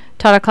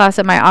taught a class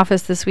at my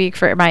office this week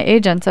for my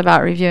agents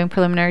about reviewing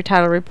preliminary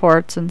title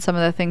reports and some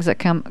of the things that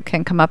can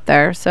come up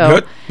there. So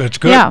good. That's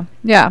good. Yeah.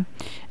 Yeah.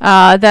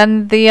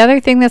 Then the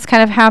other thing that's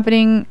kind of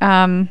happening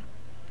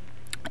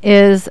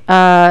is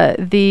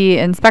the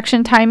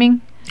inspection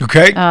timing.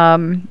 Okay.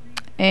 And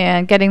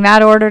getting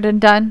that ordered and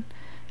done,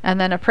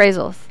 and then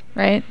appraisals,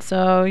 right?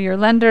 So your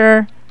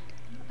lender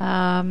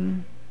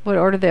would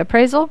order the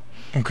appraisal.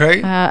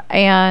 Okay.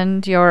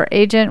 And your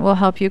agent will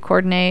help you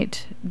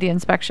coordinate the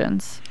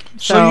inspections.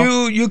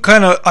 So you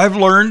kind of, I've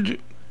learned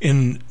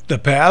in the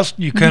past,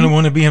 you kind of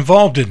want to be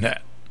involved in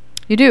that.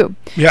 You do.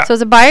 Yeah. So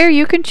as a buyer,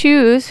 you can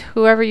choose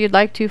whoever you'd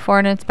like to for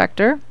an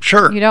inspector.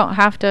 Sure. You don't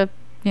have to,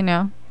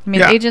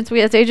 agents, we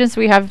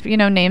have,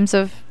 names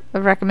of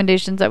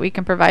recommendations that we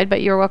can provide,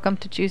 but you're welcome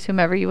to choose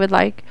whomever you would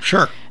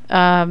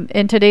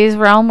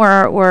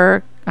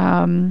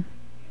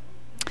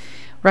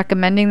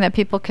recommending that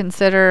people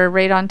consider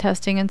radon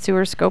testing and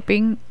sewer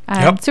scoping.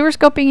 Yep. Sewer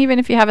scoping, even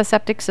if you have a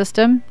septic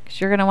system,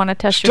 because you're going to want to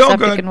test Still your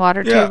septic good. and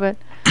water Yeah. too. But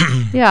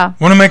yeah,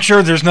 Want to make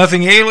sure there's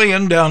nothing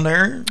alien down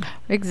there.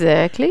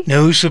 exactly.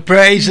 No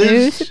surprises.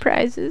 No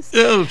surprises.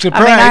 Oh, I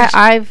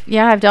surprise. mean,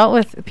 I've dealt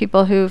with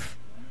people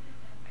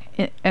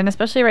and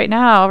especially right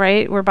now,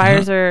 right, where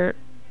buyers are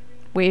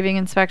waiving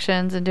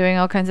inspections and doing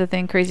all kinds of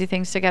crazy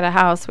things to get a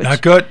house, which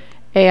Not good.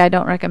 I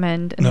don't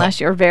recommend unless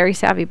you're a very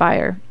savvy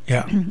buyer.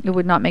 Yeah. It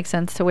would not make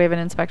sense to waive an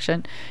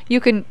inspection. You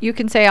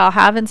can say I'll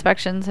have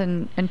inspections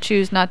and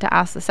choose not to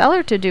ask the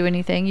seller to do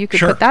anything. You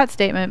could Sure. put that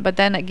statement, but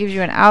then it gives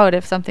you an out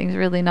if something's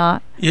really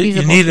not You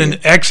feasible need for an you.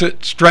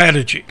 exit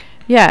strategy.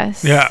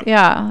 Yes. Yeah.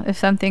 Yeah. If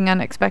something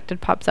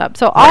unexpected pops up.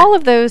 So all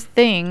of those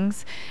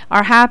things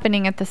are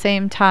happening at the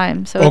same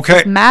time. So it's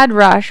this mad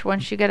rush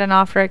once you get an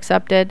offer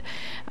accepted.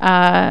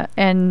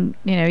 And,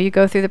 you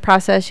go through the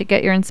process, you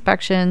get your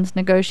inspections,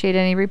 negotiate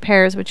any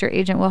repairs, which your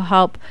agent will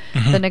help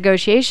the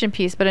negotiation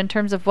piece. But in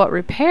terms of what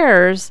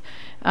repairs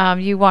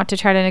you want to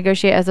try to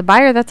negotiate as a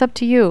buyer, that's up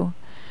to you.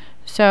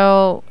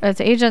 So as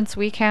agents,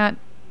 we can't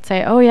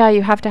say, oh yeah,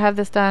 you have to have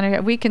this done.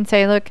 Or we can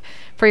say, look,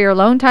 for your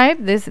loan type,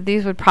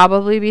 these would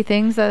probably be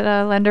things that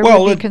a lender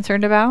would be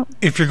concerned about.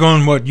 If you're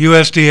going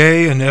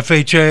USDA and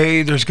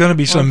FHA, there's going to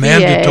be some VA.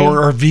 mandatory,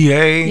 or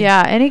VA.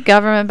 Yeah, any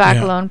government-backed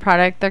Yeah. loan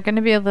product, they're going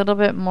to be a little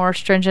bit more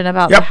stringent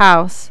about Yep. the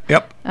house.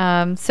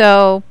 Yep.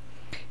 So,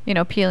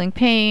 peeling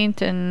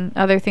paint and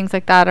other things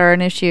like that are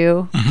an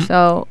issue.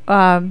 So,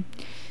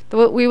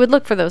 we would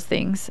look for those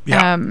things.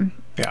 Yeah.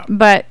 Yeah.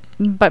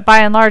 But by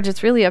and large,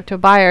 it's really up to a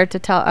buyer to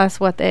tell us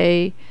what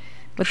they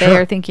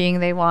Sure. are thinking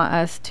they want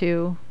us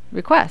to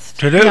request.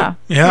 To do.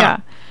 Yeah.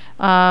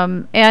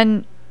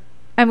 And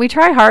we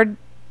try hard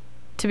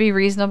to be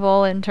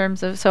reasonable in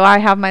terms of, so I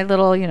have my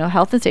little,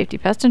 health and safety,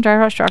 pest and dry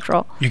rot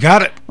structural, You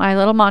got it. my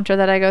little mantra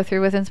that I go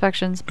through with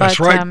inspections. But That's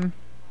right.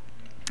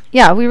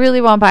 yeah, we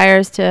really want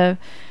buyers to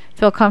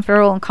feel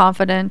comfortable and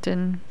confident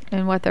in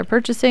what they're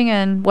purchasing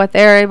and what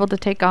they're able to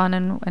take on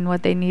and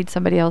what they need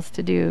somebody else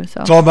to do.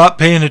 So It's all about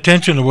paying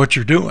attention to what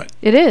you're doing.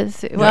 it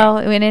is. Well,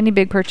 in any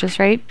big purchase,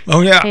 right?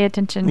 Oh, yeah. Pay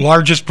attention.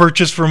 Largest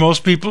purchase for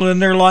most people in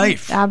their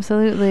life.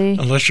 Absolutely.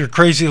 Unless you're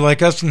crazy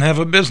like us and have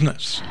a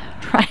business.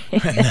 Right.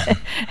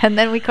 And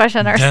then we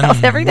question Then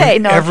ourselves every day.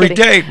 No, I'm every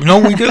kidding. day. No,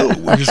 we do.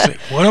 We just say,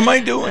 what am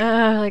I doing?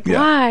 Like,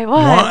 Yeah.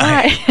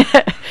 why?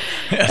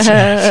 Yes.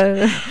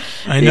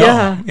 I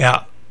know.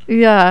 Yeah.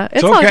 Yeah,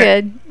 it's all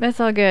okay. good. It's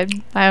all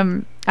good.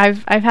 I've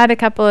had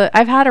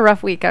I've had a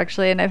rough week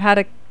actually, and I've had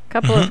a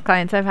couple of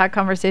clients I've had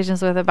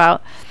conversations with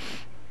about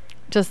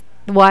just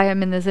why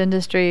I'm in this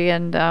industry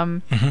and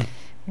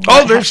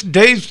Oh, there's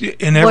days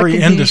in every what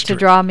continues industry. to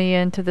draw me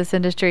into this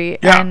industry.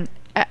 Yeah. And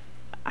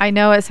I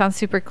know it sounds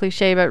super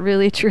cliche, but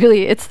really,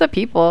 truly, it's the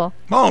people.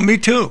 Oh, me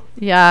too.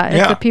 Yeah, it's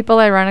Yeah. the people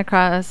I run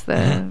across,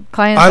 the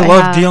clients I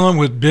love have. dealing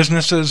with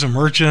businesses and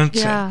merchants.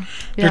 Yeah, And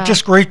yeah. They're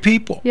just great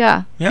people.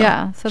 Yeah, Yeah.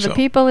 yeah. So the So-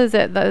 people is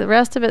it. The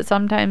rest of it,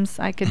 sometimes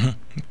I could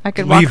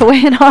Leave- walk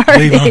away in a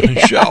heartbeat. leave on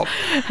the shelf.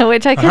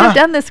 Which I could Uh-huh. have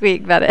done this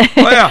week, but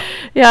Oh, yeah.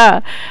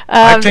 yeah.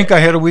 I think I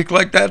had a week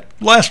like that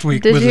last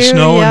week Did with the you?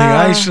 snow and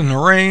Yeah. the ice and the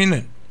rain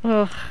and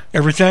Ugh,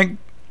 everything.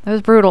 it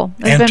was brutal.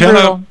 It's been Antenna,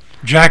 brutal.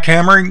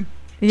 jackhammering,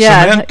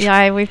 Yeah,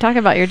 cement. we've talked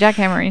about your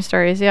jackhammering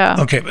stories. Yeah.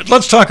 Okay, but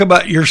let's talk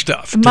about your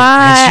stuff.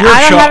 I It's your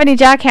don't shop. have any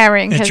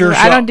jackhammering It's because your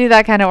I don't shop. do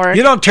that kind of work.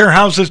 You don't tear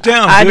houses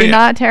down, I do do you?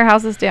 not tear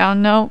houses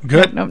down. No.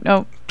 Good.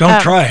 No. Don't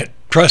try it.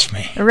 Trust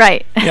me.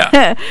 Right.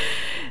 Yeah.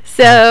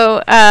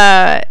 So,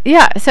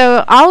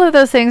 so all of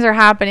those things are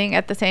happening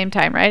at the same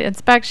time, right?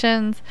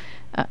 Inspections,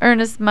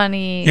 earnest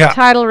money, Yeah.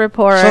 title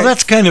reports. So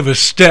that's kind of a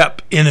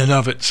step in and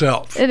of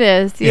itself. It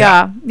is,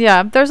 Yeah.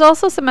 yeah. There's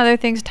also some other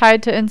things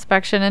tied to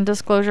inspection and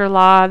disclosure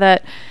law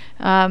that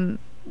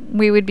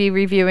we would be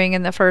reviewing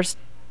in the first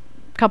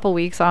couple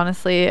weeks,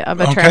 honestly, of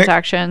a Okay.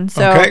 transaction.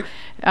 So Okay.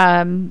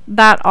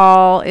 that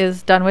all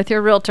is done with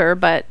your realtor,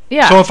 but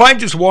yeah. So if I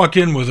just walk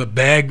in with a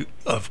bag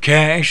of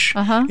cash,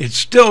 Uh-huh. it's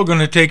still going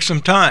to take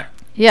some time.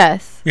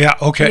 Yes. Yeah,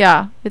 okay.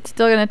 Yeah, it's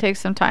still going to take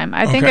some time.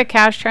 I think Okay. a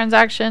cash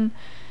transaction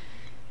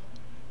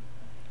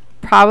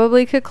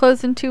probably could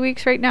close in 2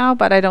 weeks right now,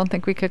 but I don't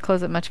think we could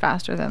close it much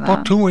faster than that.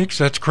 Well, 2 weeks,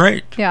 that's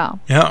great. Yeah,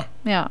 Yeah.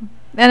 yeah.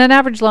 And an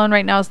average loan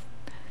right now is,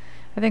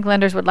 I think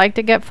lenders would like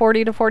to get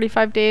 40 to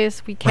 45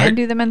 days. We can Right.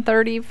 do them in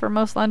 30 for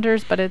most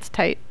lenders, but it's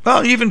tight.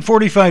 Well, even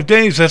 45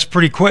 days, that's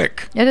pretty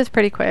quick. It is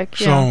pretty quick.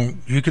 Yeah.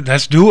 So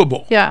that's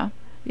doable. Yeah.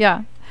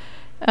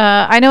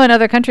 I know in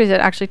other countries it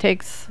actually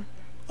takes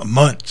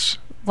Months.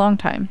 a long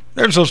time.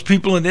 There's those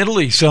people in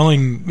Italy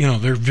selling,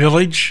 their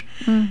village.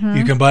 Mm-hmm.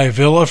 You can buy a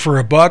villa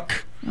for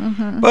 $1,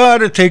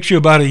 but it takes you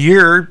about a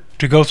year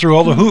to go through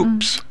all the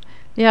hoops.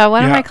 Yeah,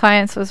 one of Yeah. my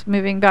clients was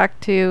moving back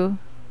to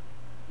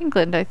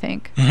England, I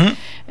think. Mm-hmm.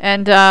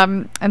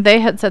 And they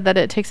had said that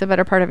it takes a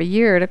better part of a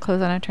year to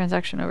close on a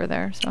transaction over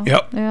there. So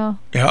Yep. yeah,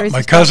 Yeah, crazy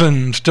my stuff.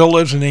 cousin still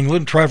lives in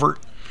England, Trevor,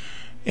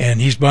 and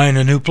he's buying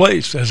a new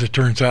place, as it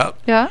turns out.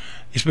 Yeah,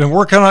 He's been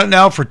working on it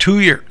now for 2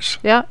 years.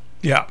 yeah,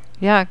 Yeah.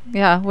 Yeah.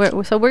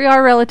 So we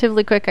are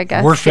relatively quick, I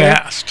guess. We're here.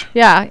 fast.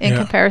 Yeah, in Yeah.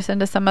 comparison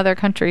to some other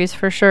countries,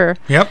 for sure.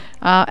 Yep.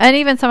 And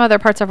even some other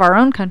parts of our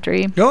own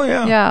country. Oh,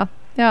 yeah.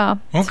 Yeah.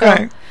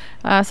 Okay.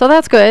 So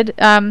that's good.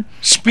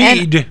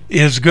 Speed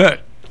is good,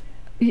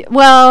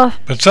 Well,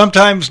 but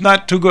sometimes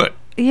not too good.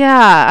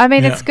 yeah. I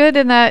mean, Yeah. it's good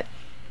in that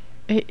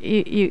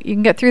you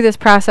can get through this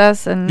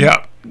process and Yeah.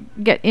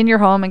 get in your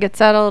home and get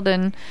settled,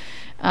 and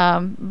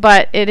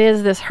but it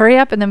is this hurry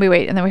up and then we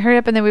wait, and then we hurry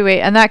up and then we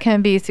wait, and that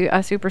can be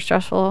super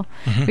stressful.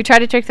 We try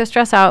to take the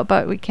stress out,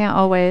 but we can't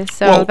always.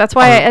 So Well, that's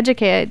why I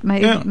educate.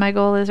 Yeah. My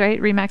goal is, right,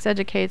 Remax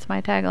educates,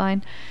 my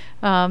tagline,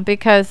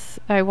 because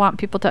I want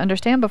people to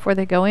understand before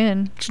they go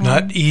in. It's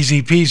not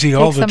easy peasy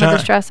all Take the some time. of the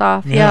stress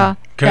off. Yeah.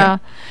 Okay. Yeah.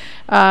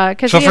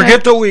 'Cause, So you know-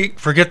 forget the week.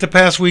 Forget the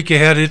past week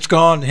ahead. It's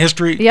gone.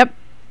 History. Yep.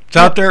 It's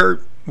out there.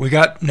 We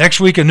got next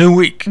week a new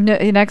week.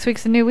 Next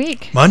week's a new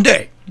week.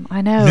 Monday.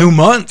 I know. New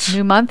months.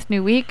 New month,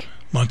 new week.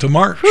 Month of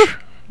March.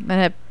 I'm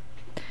gonna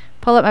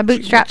pull up my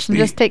bootstraps and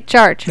just take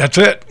charge. That's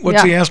it. What's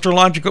Yeah. the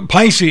astrological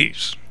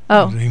Pisces?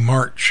 Oh. The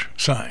March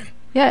sign,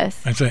 Yes.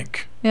 I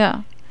think.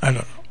 Yeah. I don't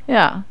know.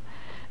 Yeah.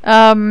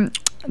 I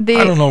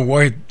don't know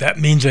why that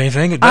means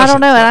anything. It I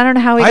doesn't. don't know, and I don't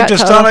know how we I got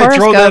just to thought the I'd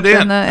throw that horoscopes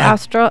in. and the I-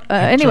 astro.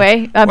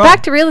 Anyway, well,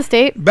 back to real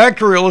estate. Back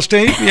to real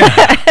estate.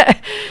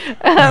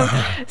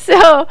 Yeah.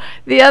 So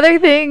the other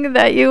thing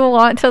that you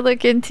want to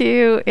look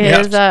into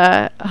is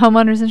Yes.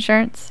 homeowners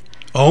insurance.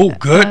 Oh,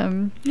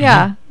 good.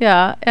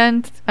 Yeah,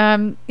 and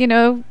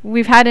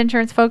we've had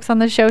insurance folks on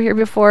the show here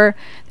before.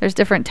 There's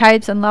different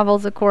types and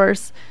levels, of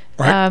course.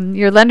 Right.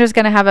 Your lender's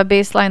going to have a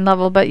baseline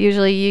level, but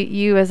usually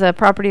you as a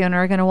property owner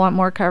are going to want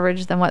more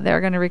coverage than what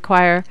they're going to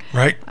require.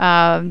 Right.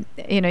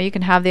 You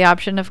can have the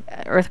option of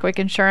earthquake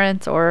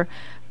insurance, or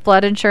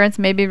flood insurance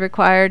may be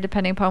required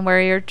depending upon where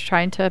you're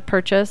trying to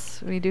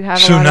purchase. We do have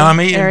a lot of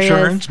Tsunami areas.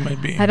 insurance,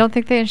 maybe. I don't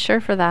think they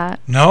insure for that.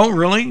 No,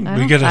 really? I We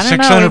don't- get a I don't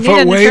know. 600 We need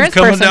foot an wave insurance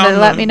coming person down. to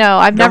let me know.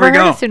 I've There never we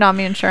heard go. of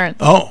tsunami insurance.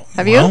 Oh,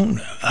 Have you? well,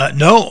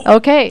 no.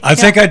 Okay. I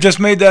think I just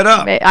made that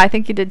up. I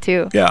think you did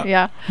too. Yeah.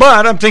 Yeah.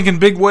 But I'm thinking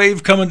big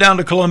wave coming down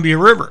to Columbia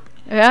River.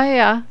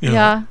 Yeah. You know,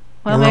 Yeah.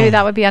 Well, we're maybe on-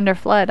 that would be under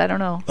flood. I don't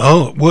know.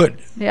 Oh, it would.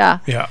 Yeah.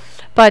 Yeah.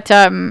 But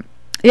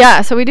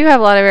yeah, so we do have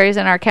a lot of areas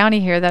in our county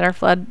here that are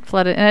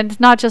flooded, and it's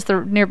not just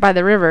the nearby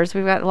the rivers.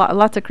 We've got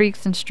lots of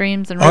creeks and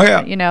streams and Oh,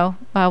 yeah.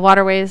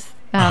 waterways,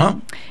 Uh-huh.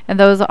 and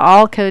those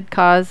all could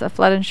cause a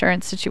flood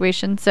insurance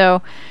situation.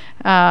 So,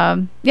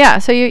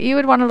 so you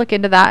would want to look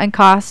into that and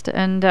cost,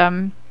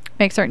 and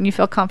make certain you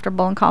feel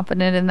comfortable and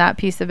confident in that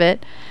piece of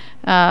it.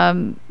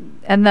 And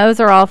those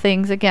are all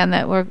things, again,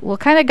 that will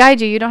kind of guide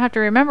you. You don't have to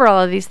remember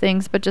all of these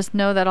things, but just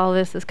know that all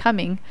this is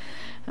coming.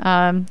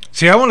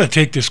 See, I want to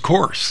take this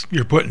course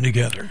you're putting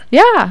together.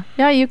 Yeah,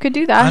 you could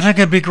do I that. think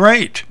it'd be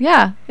great.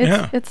 Yeah,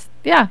 Yeah.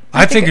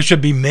 I I think it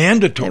should be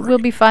mandatory it will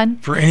be fun.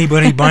 for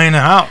anybody buying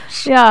a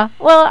house. Yeah.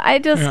 Well, I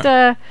just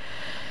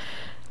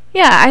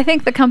I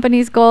think the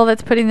company's goal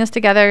that's putting this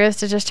together is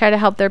to just try to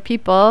help their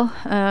people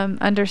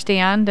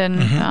understand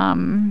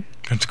and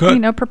That's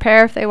good.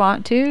 prepare if they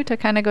want to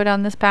kind of go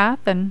down this path.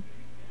 And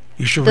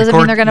You should doesn't record.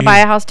 mean they're going to buy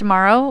a house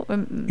tomorrow.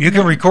 You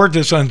can record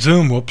this on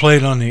Zoom. We'll play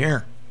it on the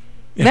air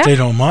if Yeah. they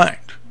don't mind.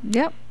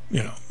 Yep.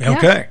 Yeah.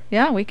 Okay.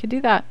 Yeah, we could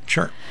do that.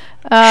 Sure.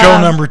 Show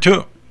number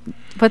 2.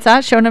 What's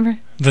that? Show number?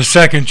 The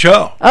second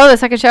show. Oh, the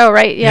second show,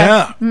 right?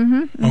 Yes.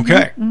 Yeah.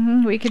 Okay.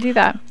 We could do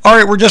that. All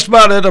right, we're just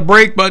about at a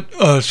break, but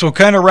so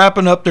kind of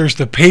wrapping up. There's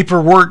the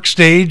paperwork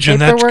stage,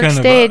 and that's Paperwork kind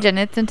stage, of and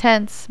it's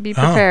intense. Be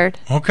prepared.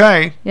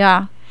 Okay.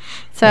 Yeah.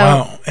 So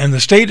Wow. And the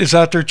state is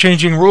out there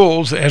changing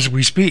rules as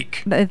we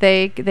speak.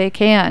 they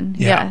can.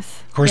 Yeah.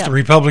 Yes. Of course, Yeah. the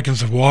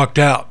Republicans have walked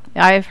out.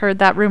 I've heard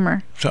that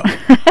rumor. So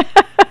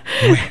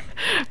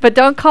But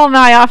don't call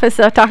my office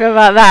to talk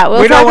about that. We'll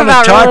we talk don't want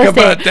about to talk real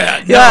estate. about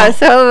that. No. Yeah,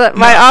 so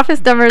my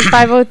office number is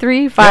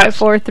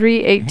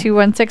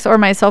 503-543-8216, or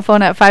my cell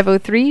phone at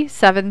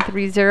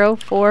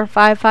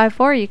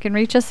 503-730-4554. You can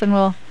reach us and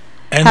we'll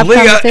And have Leah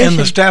and conversation.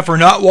 the staff are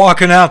not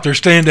walking out. They're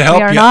staying to help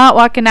we are you. not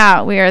walking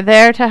out. We are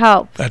there to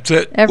help That's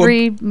it.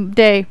 every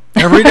day.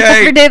 Every day.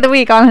 Every day of the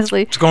week,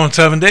 honestly. It's going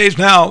 7 days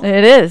now.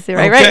 It is. You're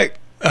right. Okay.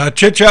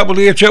 Chit Chat with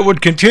Leah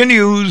Chitwood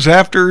continues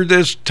after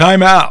this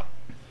timeout.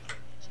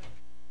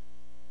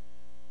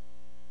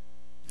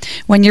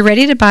 When you're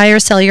ready to buy or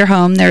sell your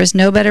home, there is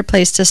no better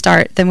place to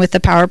start than with the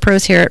Power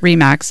Pros here at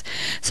RE/MAX.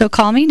 So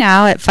call me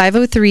now at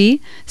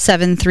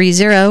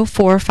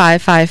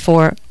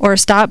 503-730-4554 or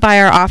stop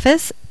by our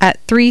office at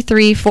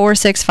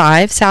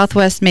 33465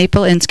 Southwest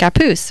Maple in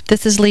Scappoose.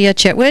 This is Leah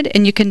Chitwood,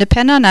 and you can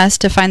depend on us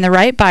to find the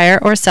right buyer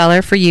or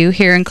seller for you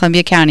here in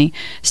Columbia County.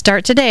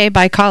 Start today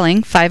by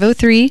calling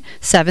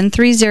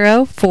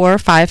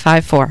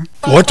 503-730-4554.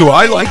 What do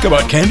I like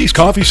about Candy's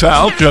Coffee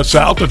South, just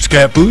south of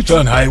Scappoose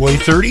on Highway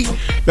 30?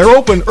 They're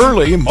open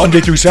early, Monday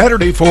through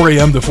Saturday, 4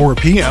 a.m. to 4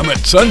 p.m., and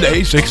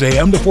Sunday, 6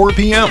 a.m. to 4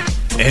 p.m.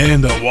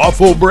 And the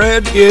waffle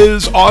bread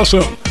is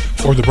awesome.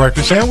 Or the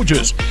breakfast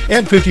sandwiches,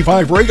 and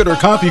 55 regular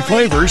coffee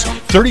flavors,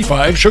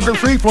 35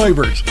 sugar-free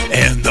flavors,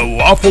 and the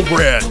waffle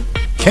bread.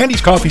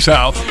 Candy's Coffee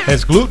South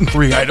has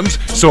gluten-free items,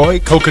 soy,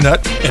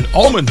 coconut, and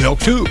almond milk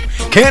too.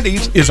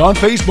 Candy's is on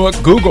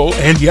Facebook, Google,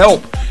 and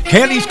Yelp.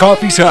 Candy's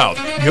Coffee South,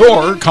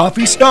 your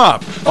coffee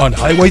stop on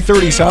Highway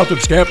 30 south of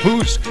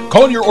Scappoose.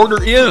 Call your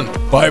order in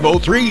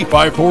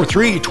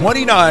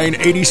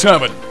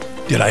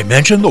 503-543-2987. Did I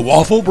mention the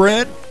waffle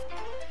bread?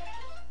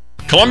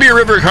 Columbia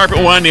River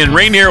Carpet One in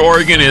Rainier,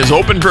 Oregon is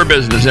open for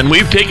business, and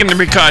we've taken the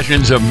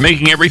precautions of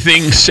making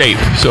everything safe.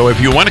 So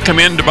if you want to come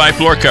in to buy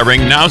floor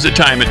covering, now's the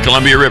time at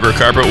Columbia River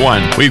Carpet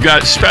One. We've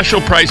got special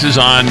prices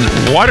on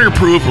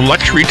waterproof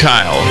luxury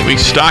tile. We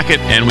stock it,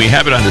 and we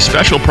have it on a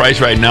special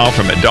price right now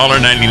from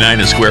 $1.99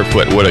 a square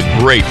foot. What a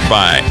great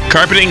buy.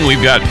 Carpeting,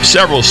 we've got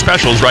several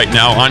specials right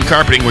now on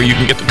carpeting where you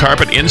can get the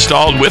carpet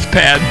installed with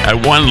pad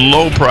at one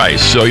low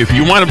price. So if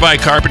you want to buy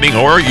carpeting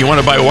or you want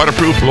to buy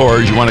waterproof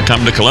floors, you want to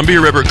come to Columbia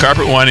River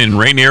Carpet One in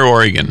Rainier,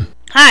 Oregon.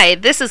 Hi,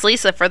 this is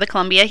Lisa for the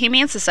Columbia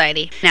Humane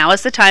Society. Now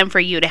is the time for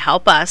you to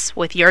help us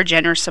with your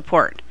generous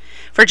support.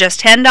 For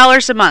just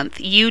 $10 a month,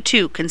 you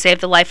too can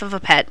save the life of a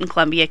pet in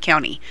Columbia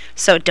County.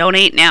 So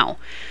donate now.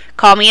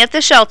 Call me at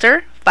the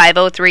shelter,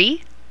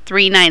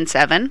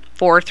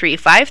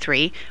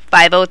 503-397-4353,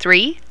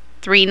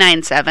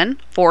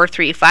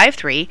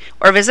 503-397-4353,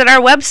 or visit our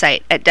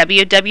website at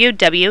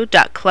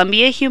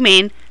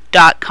www.columbiahumane.com.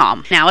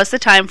 Now is the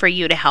time for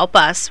you to help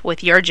us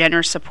with your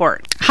generous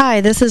support. Hi,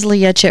 this is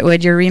Leah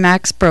Chitwood, your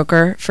RE/MAX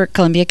broker for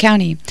Columbia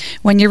County.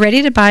 When you're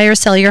ready to buy or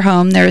sell your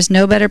home, there is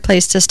no better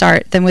place to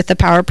start than with the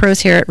Power Pros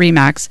here at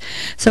RE/MAX.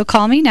 So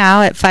call me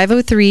now at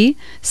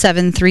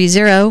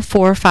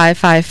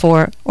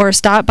 503-730-4554 or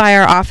stop by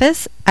our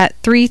office at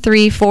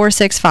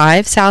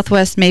 33465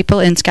 Southwest Maple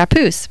in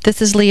Scappoose. This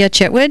is Leah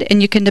Chitwood,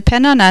 and you can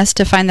depend on us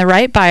to find the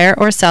right buyer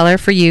or seller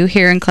for you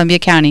here in Columbia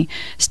County.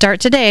 Start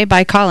today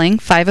by calling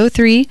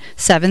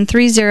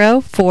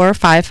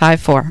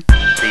 503-730-4554.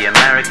 The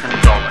American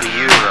dollar, the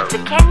euro, the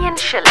Kenyan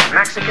shilling,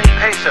 Mexican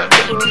peso,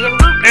 the Indian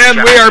rupee.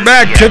 And we are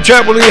back. Chit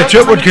Chat with Leah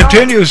Chitwood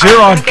continues here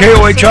on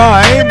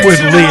KOHI with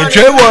Leah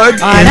Chitwood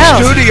in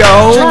studio.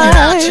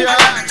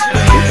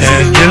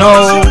 And you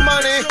know,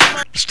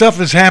 stuff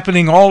is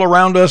happening all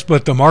around us,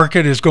 but the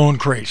market is going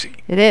crazy.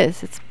 It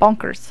is. It's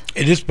bonkers.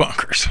 It is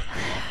bonkers.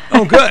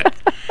 Oh, good.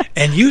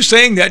 And you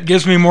saying that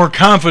gives me more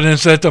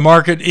confidence that the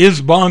market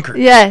is bonkers.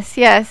 Yes.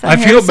 I I'm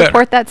here feel to better.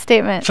 Support that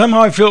statement.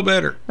 Somehow I feel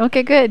better.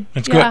 Okay, good.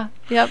 That's good.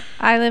 Yep.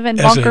 I live in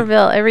As a-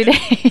 Bonkerville every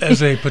day.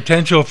 As a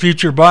potential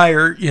future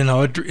buyer, you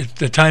know,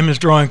 the time is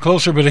drawing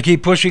closer, but I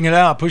keep pushing it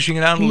out a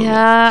little.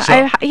 Yeah.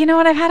 So, You know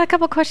what? I've had a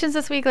couple questions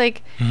this week,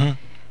 like,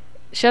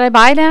 should I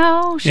buy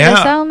now? Should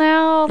I sell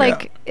now?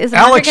 Like, is the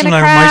Alex market and gonna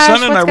I, crash? my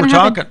son and I What's were gonna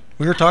happen? talking.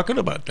 We were talking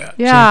about that.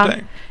 Yeah. Same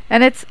thing.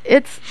 And it's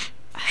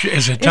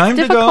Is it time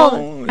to difficult.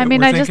 go? I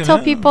mean, We're I just thinking, tell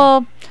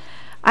people,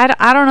 I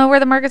don't know where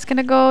the market's going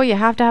to go. You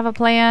have to have a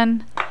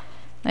plan.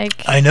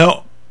 Like, I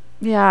know.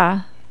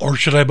 yeah, Or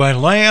should I buy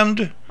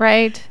land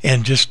right.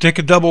 and just stick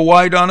a double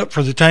wide on it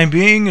for the time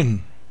being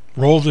and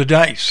roll the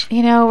dice?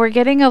 You know, we're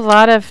getting a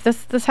lot of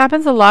this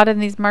happens a lot in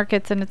these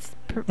markets, and it's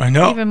I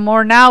know. even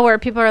more now where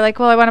people are like,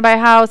 well, I want to buy a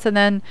house, and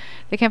then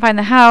they can't find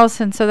the house,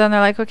 and so then they're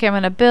like, okay, I'm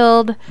going to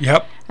build,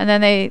 Yep. and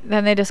then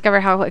they discover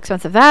how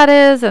expensive that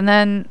is, and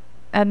then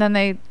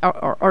they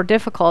or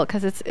difficult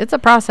because it's a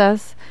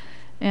process,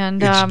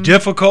 and It's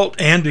difficult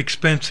and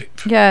expensive.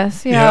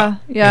 yes, Yeah,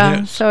 yeah.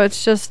 it is. So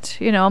it's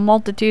just a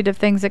multitude of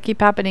things that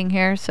keep happening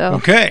here. So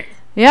Okay.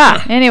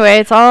 yeah. Anyway,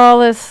 it's all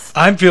this.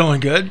 I'm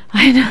feeling good.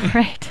 I know,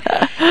 right?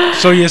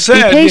 So you Be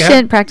said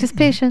patient, practice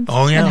patience,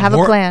 Oh, yeah, and have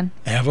more- a plan.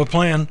 have a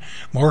plan.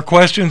 More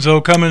questions though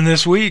coming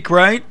this week,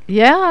 right?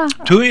 Yeah,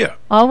 To you.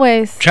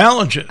 always.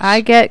 Challenges. I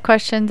get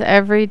questions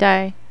every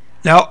day.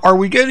 Now, are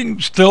we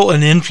getting still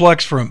an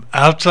influx from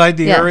outside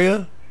the Yes.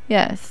 area?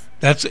 Yes,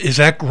 Is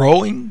that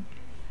growing?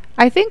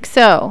 I think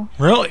so.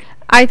 Really?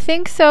 I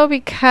think so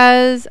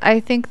because I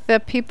think the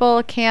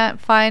people can't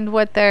find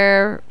what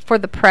they're for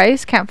the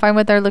price, can't find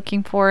what they're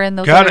looking for in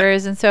those Got it.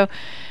 areas, and so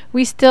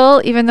we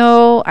still, even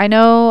though I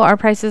know our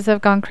prices have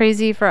gone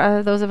crazy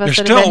for those of us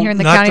They're that have been still here in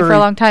the not county for a very-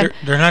 long time,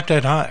 They're not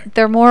that high.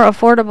 they're more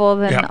affordable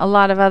than Yeah. a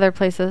lot of other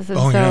places, and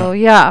Oh, so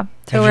yeah.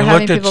 So Have we're you having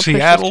looked at people push this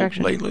Seattle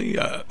direction. lately?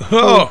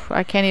 Oof,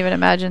 I can't even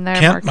imagine their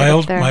Kent, market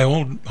up there. my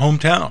old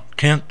hometown,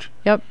 Kent.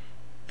 Yep.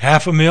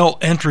 $500,000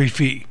 entry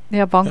fee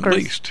Yeah, bonkers. at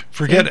least.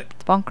 Forget See? it.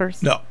 It's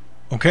bonkers. No.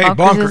 Okay,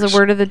 bonkers is a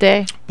word of the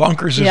day.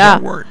 Bonkers is Yeah.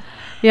 the word.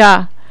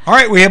 Yeah. All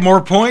right, we have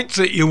more points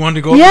that you wanted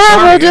to go over. Yeah,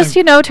 Sorry, well, just,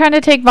 trying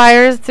to take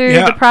buyers through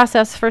Yeah. the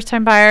process,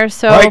 first-time buyers.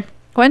 So Right.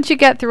 once you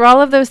get through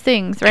all of those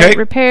things, right, Okay.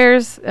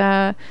 repairs,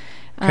 Okay.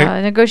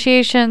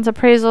 negotiations,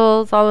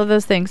 appraisals, all of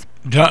those things,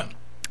 done.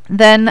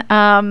 then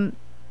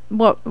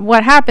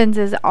what happens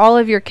is all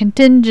of your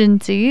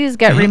contingencies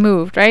get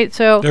removed, right?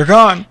 So They're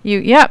gone.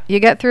 you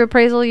get through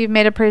appraisal, you've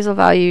made appraisal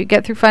value, you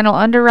get through final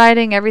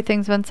underwriting,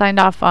 everything's been signed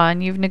off on,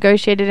 you've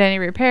negotiated any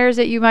repairs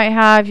that you might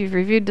have, you've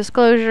reviewed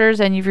disclosures,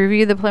 and you've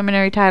reviewed the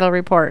preliminary title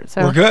report.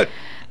 So We're good.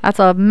 that's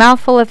a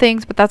mouthful of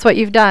things, but that's what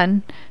you've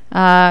done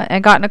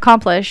and gotten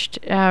accomplished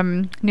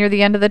near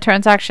the end of the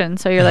transaction.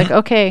 So you're like,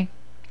 okay,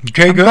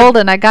 Okay, I'm good.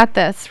 golden, I got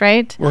this,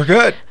 right? We're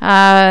good.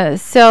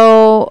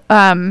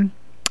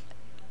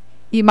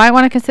 you might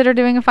want to consider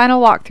doing a final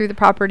walk through the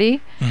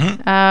property,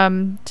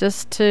 Mm-hmm.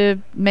 just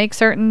to make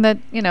certain that,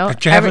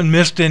 But you haven't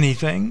missed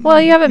anything. well,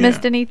 you haven't Yeah.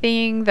 missed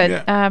anything. That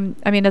Yeah.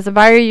 I mean, as a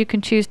buyer, you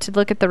can choose to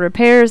look at the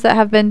repairs that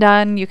have been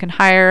done. You can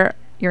hire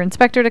your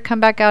inspector to come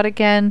back out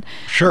again,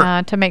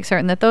 Sure. to make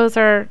certain that those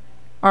are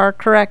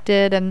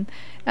corrected, and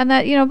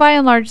that, by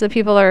and large, the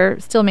people are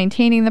still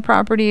maintaining the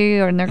property,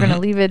 and they're going to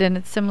leave it in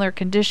its similar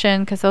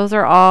condition, because those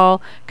are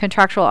all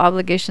contractual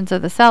obligations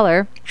of the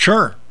seller.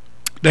 Sure.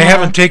 They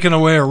haven't taken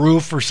away a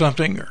roof or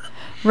something. Or,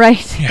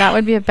 Right. Yeah. That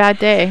would be a bad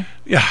day.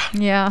 yeah.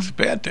 Yeah. It's a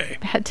bad day.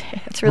 Bad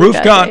day. That's a really Roof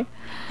bad gone. day.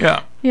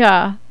 Yeah.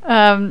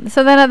 Yeah.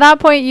 So then at that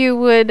point, you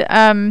would,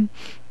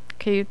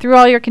 through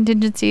all your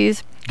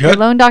contingencies, your Good.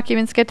 loan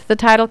documents get to the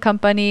title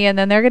company, and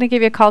then they're going to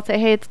give you a call, say,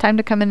 hey, it's time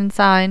to come in and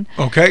sign.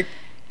 Okay.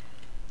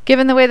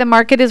 Given the way the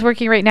market is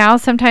working right now,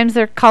 sometimes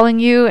they're calling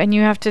you and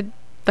you have to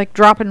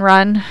drop and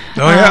run,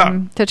 Oh, yeah.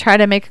 to try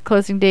to make a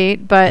closing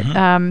date. But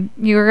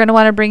you're going to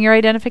want to bring your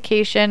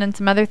identification and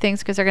some other things,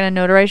 because they're going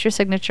to notarize your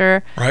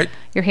signature. Right.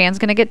 Your hand's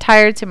going to get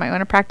tired, so you might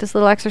want to practice a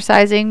little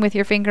exercising with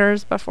your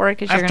fingers before,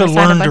 because I you're have going to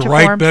to sign a learn bunch to of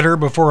write forms. better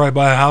before I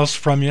buy a house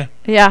from you.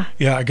 Yeah.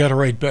 Yeah, I got to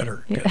write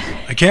better.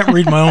 I can't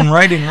read my own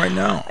writing right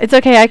now. It's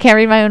okay. I can't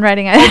read my own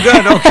writing. Oh,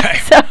 good. Okay.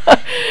 So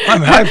I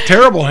have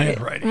terrible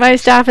handwriting. my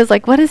staff is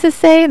like, what does this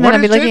say? And What then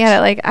I'll be is looking this? at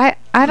it like,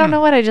 I don't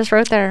know what I just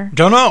wrote there.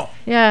 Don't know.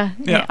 Yeah.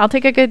 Yeah. I'll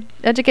take a good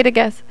educated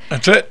guess.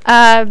 That's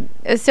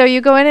it. So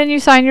you go in and you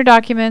sign your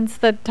documents.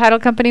 The title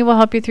company will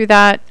help you through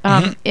that.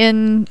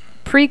 In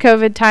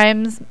pre-COVID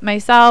times,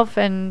 myself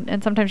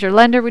and sometimes your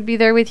lender would be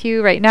there with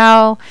you. Right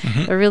now,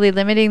 they're really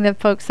limiting the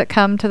folks that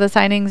come to the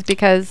signings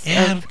because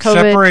of COVID.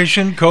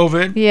 Separation,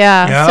 COVID.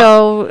 Yeah. Yeah.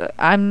 So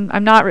I'm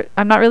not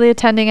really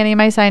attending any of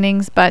my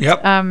signings, but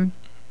Yep.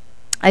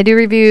 I do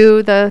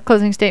review the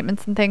closing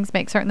statements and things,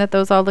 make certain that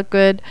those all look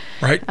good.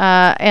 Right.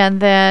 And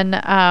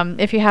then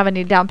if you have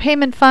any down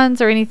payment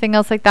funds or anything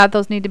else like that,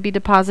 those need to be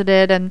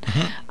deposited. And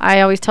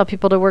I always tell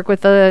people to work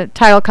with the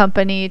title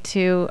company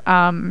to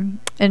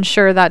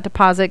ensure that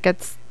deposit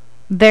gets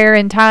there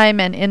in time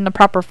and in the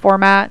proper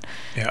format.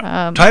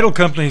 Yeah. Title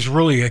company is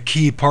really a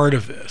key part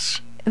of this.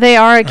 They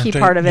are a Aren't key they?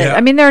 part of it. Yeah.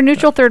 I mean, they're a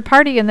neutral third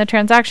party in the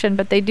transaction,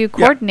 but they do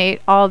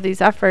coordinate all of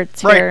these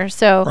efforts Right. here.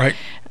 So, Right.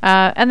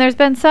 And there's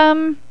been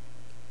some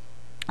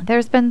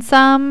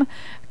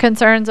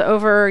concerns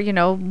over,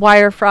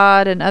 wire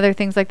fraud and other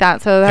things like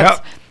that. So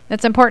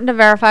it's important to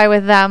verify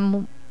with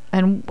them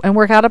and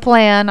work out a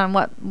plan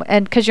on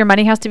because your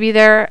money has to be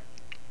there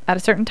at a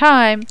certain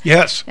time.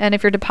 Yes. And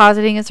if you're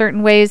depositing in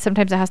certain ways,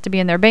 sometimes it has to be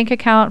in their bank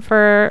account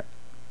for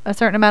a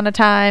certain amount of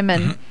time.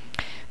 And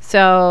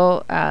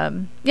so,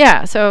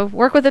 so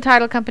work with the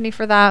title company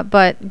for that.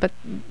 But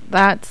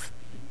that's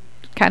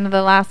kind of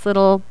the last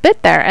little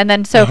bit there. And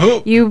then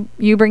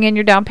you bring in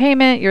your down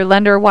payment, your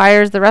lender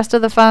wires the rest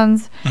of the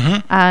funds.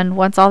 And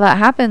once all that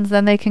happens,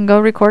 then they can go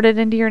record it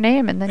into your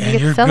name, and then you get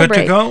to celebrate.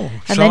 Good to go.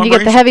 And then you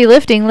get the heavy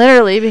lifting,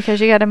 literally, because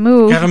you got to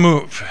move.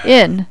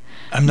 In.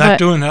 I'm not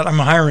doing that. I'm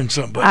hiring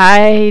somebody.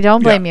 I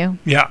don't blame you.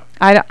 Yeah.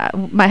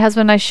 My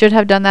husband and I should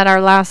have done that our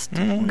last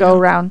go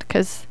round,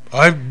 because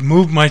I've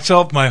moved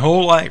myself my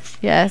whole life.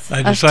 Yes.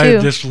 I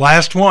decided this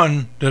last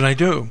one that I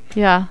do.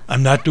 Yeah.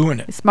 I'm not doing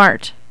it.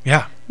 Smart.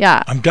 Yeah.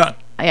 Yeah. I'm done.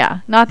 Yeah.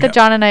 Not that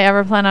John and I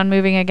ever plan on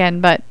moving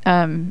again, but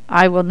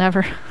I will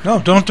never.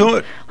 No, don't do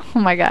it. Oh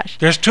my gosh.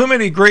 There's too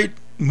many great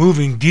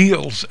moving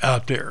deals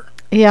out there.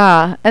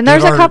 Yeah. And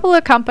there's a couple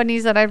of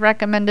companies that I've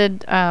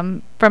recommended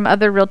from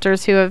other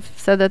realtors who have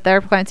said that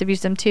their clients have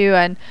used them too,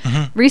 and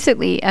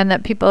recently, and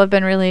that people have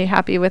been really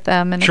happy with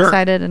them and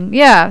excited.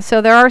 And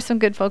so there are some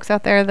good folks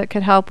out there that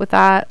could help with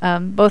that,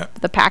 both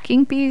the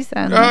packing piece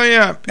and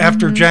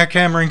after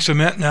jackhammering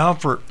cement now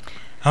for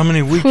how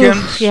many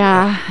weekends?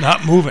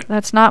 Not moving.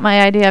 That's not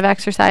my idea of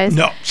exercise.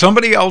 No,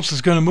 somebody else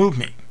is going to move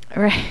me.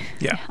 Right.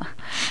 Yeah.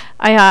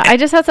 I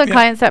just had some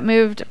clients that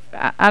moved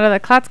out of the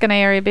Klatskin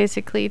area,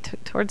 basically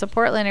towards the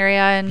Portland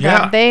area,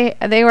 and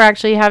they were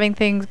actually having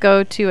things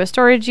go to a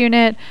storage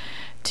unit,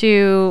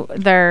 to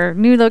their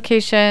new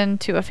location,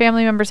 to a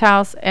family member's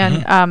house,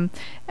 and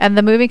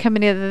the moving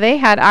company that they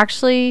had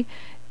actually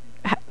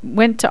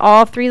went to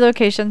all 3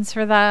 locations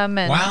for them,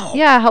 and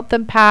helped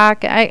them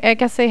pack. I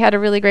guess they had a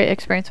really great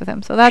experience with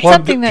them. So that's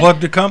something that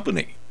plugged the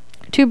company.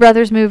 2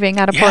 brothers moving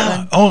out of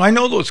Portland. Oh, I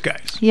know those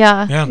guys.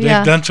 Yeah.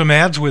 They've done some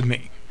ads with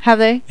me. Have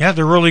they? Yeah,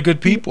 they're really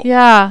good people.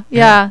 Yeah.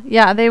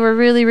 They were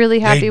really, really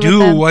happy with them.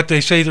 They do what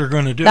they say they're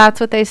going to do. That's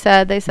what they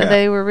said. They said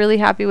they were really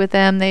happy with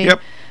them.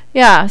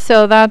 Yeah,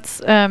 so that's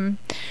so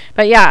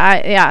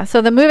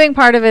the moving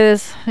part of it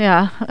is they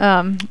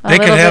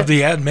could have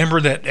the ad.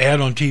 Remember that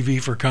ad on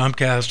TV for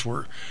Comcast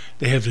where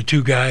they have the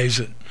 2 guys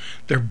and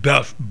they're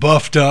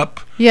buffed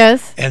up?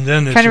 Yes. And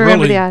then it's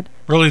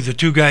really the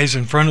 2 guys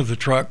in front of the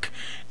truck,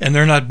 and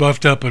they're not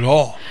buffed up at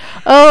all.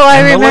 Oh,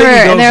 I remember. The lady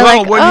goes, and they're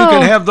like, you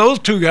can have those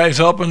 2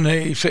 guys up, and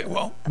they say,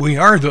 well, we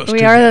are those 2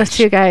 guys. We are those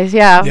 2 guys,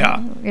 yeah.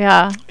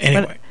 Yeah.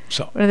 Anyway.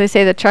 So what do they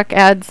say? The truck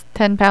adds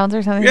 10 pounds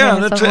or something? Yeah,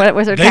 that's it. What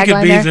was their they could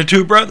tagline be there? the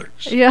 2 brothers.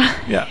 Yeah.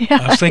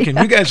 I was thinking,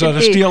 you guys ought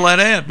to steal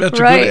that ad. That's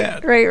a good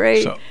ad.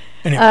 Right. So.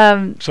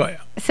 Anyway, so yeah.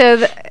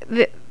 So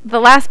the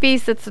last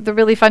piece, that's the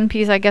really fun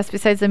piece, I guess,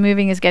 besides the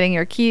moving, is getting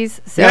your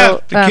keys. So Yeah,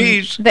 the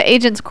keys. The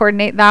agents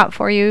coordinate that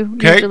for you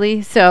 'Kay.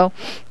 usually. So,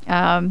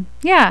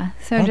 yeah.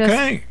 So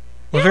Okay.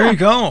 Well, there you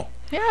go.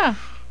 yeah.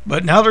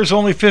 But now there's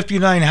only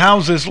 59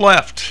 houses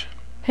left.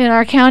 In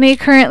our county,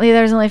 currently,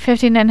 there's only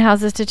 59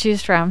 houses to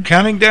choose from.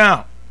 Counting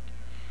down.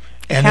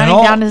 And in Counting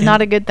all- down is in-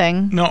 not a good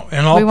thing. No,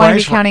 and all We want to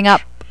be price counting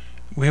range. up,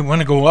 We want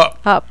to go up.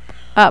 up.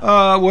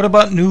 What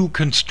about new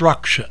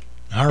construction?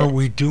 How are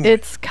we doing?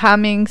 It's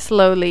coming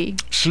slowly.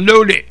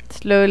 Slowly.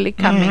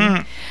 Coming.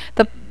 Mhm.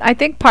 I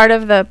think part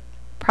of the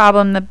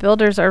problem the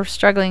builders are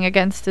struggling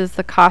against is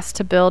the cost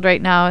to build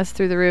right now is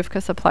through the roof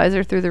because supplies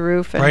are through the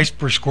roof. And Price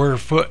per square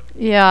foot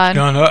yeah, has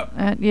gone up.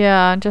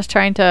 just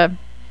trying to,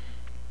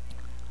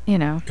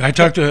 I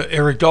talked to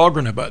Eric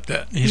Dahlgren about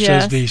that. He Yes.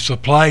 says the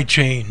supply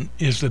chain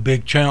is the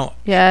big challenge.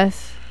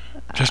 yes,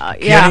 Just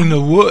yeah. getting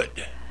the wood.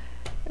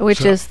 which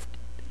So- is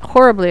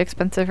horribly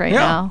expensive right Yeah,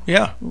 now.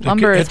 yeah.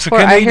 Lumber is It's the I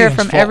hear Canadians'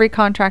 from fault. every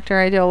contractor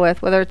I deal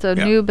with, whether it's a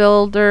Yeah. new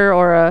builder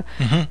or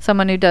Mhm.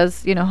 someone who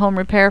does home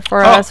repair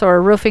for Oh. us or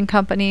roofing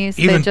companies.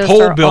 Even they just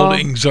pole are all-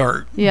 buildings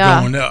are Yeah.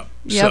 going up.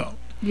 Yep.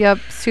 Yep,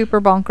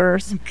 super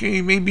bonkers. Okay,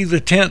 maybe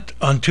the tent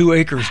on 2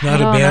 acres, not I a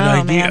don't bad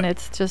know, idea. Man,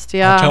 it's just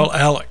I'll tell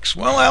Alex.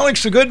 Well,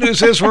 Alex, the good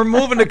news is we're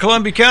moving to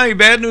Columbia County.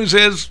 Bad news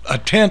is a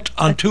tent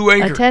on 2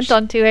 acres. A tent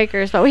on 2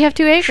 acres, but we have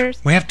 2 acres.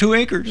 We have 2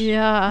 acres.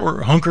 Yeah.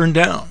 We're hunkering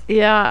down.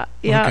 Yeah.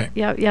 Okay.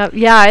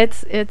 Yeah.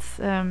 It's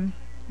I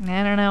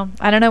don't know.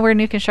 I don't know where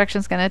new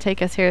construction's going to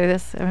take us here.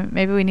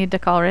 Maybe we need to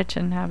call Rich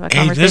and have a Hey,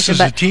 conversation. this is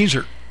a but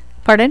teaser.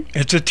 pardon?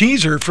 It's a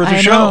teaser for the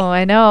I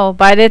show. know,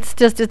 but it's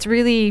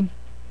really,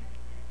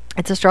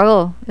 it's a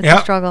struggle. It's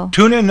a struggle.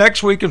 Tune in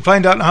next week and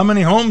find out how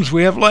many homes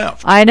we have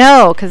left. I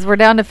know, because we're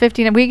down to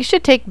 15. We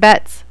should take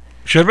bets,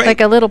 Should we?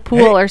 like a little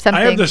pool Hey, or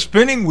something. I have the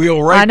spinning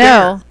wheel right I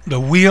know. there. The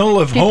wheel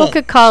of People home.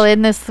 could call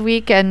in this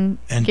week and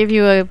give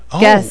you a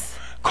guess,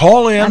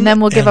 Call in. and then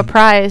we'll give a and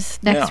prize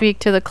next yeah. week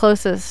to the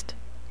closest.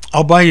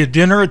 I'll buy you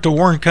dinner at the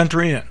Warren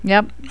Country Inn.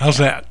 Yep. How's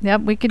that?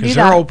 Yep, we could do Because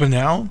that. they're open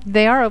now.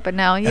 They are open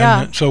now,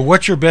 yeah. And so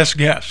what's your best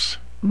guess?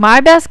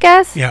 My best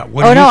guess? Yeah.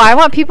 What Oh, do you no, think? I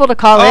want people to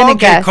call in and Okay,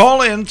 guess.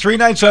 call in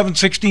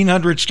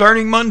 397-1600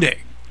 starting Monday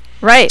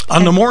Right.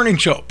 on the morning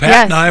show. Pat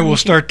Yes, and I you will can-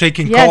 start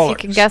taking Yes, callers. you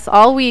can guess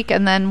all week,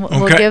 and then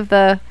we'll Okay. give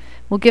the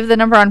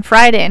number on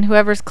Friday, and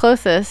whoever's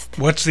closest.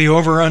 What's the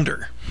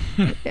over-under?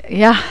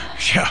 Yeah.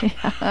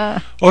 Yeah.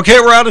 Okay,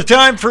 we're out of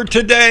time for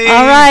today.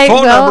 All right.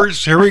 Phone well,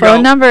 numbers. Here we phone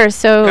go. numbers.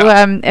 So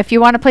Yeah. if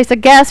you want to place a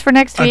guess for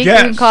next A week, you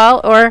can guess.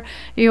 call, or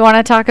you want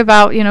to talk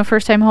about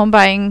first-time home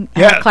buying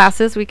Yes.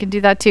 classes, we can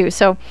do that too.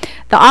 So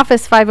the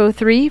office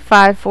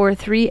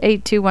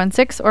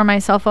 503-543-8216, or my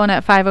cell phone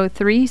at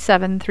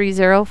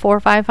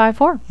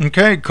 503-730-4554.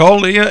 Okay, call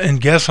Leah and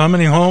guess how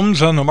many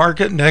homes on the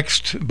market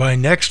by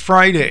next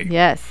Friday.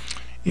 Yes.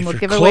 If We'll you're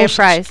give away a closest-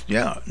 prize.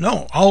 Yeah,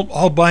 no,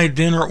 I'll buy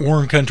dinner at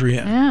Warren Country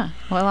Inn. Yeah.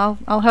 Well,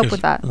 I'll help 'Cause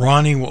with that.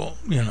 Ronnie will,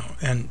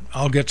 and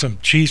I'll get some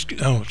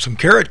some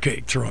carrot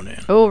cake thrown in.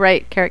 Oh,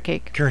 right, carrot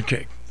cake. Carrot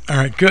cake. All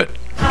right, good.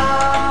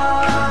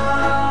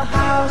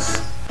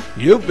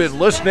 You've been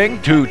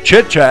listening to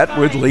Chit Chat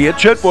with Leah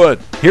Chitwood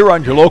here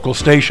on your local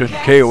station,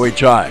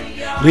 KOHI.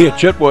 Leah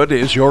Chitwood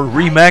is your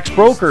RE/MAX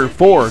broker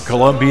for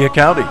Columbia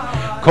County.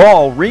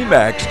 Call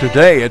RE/MAX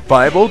today at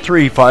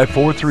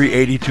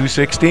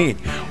 503-543-8216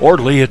 or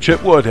Leah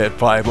Chitwood at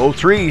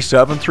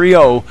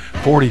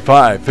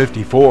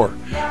 503-730-4554.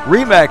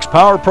 RE/MAX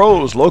Power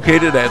Pros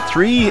located at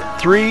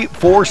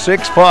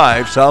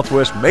 33465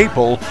 Southwest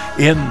Maple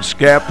in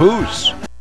Scappoose.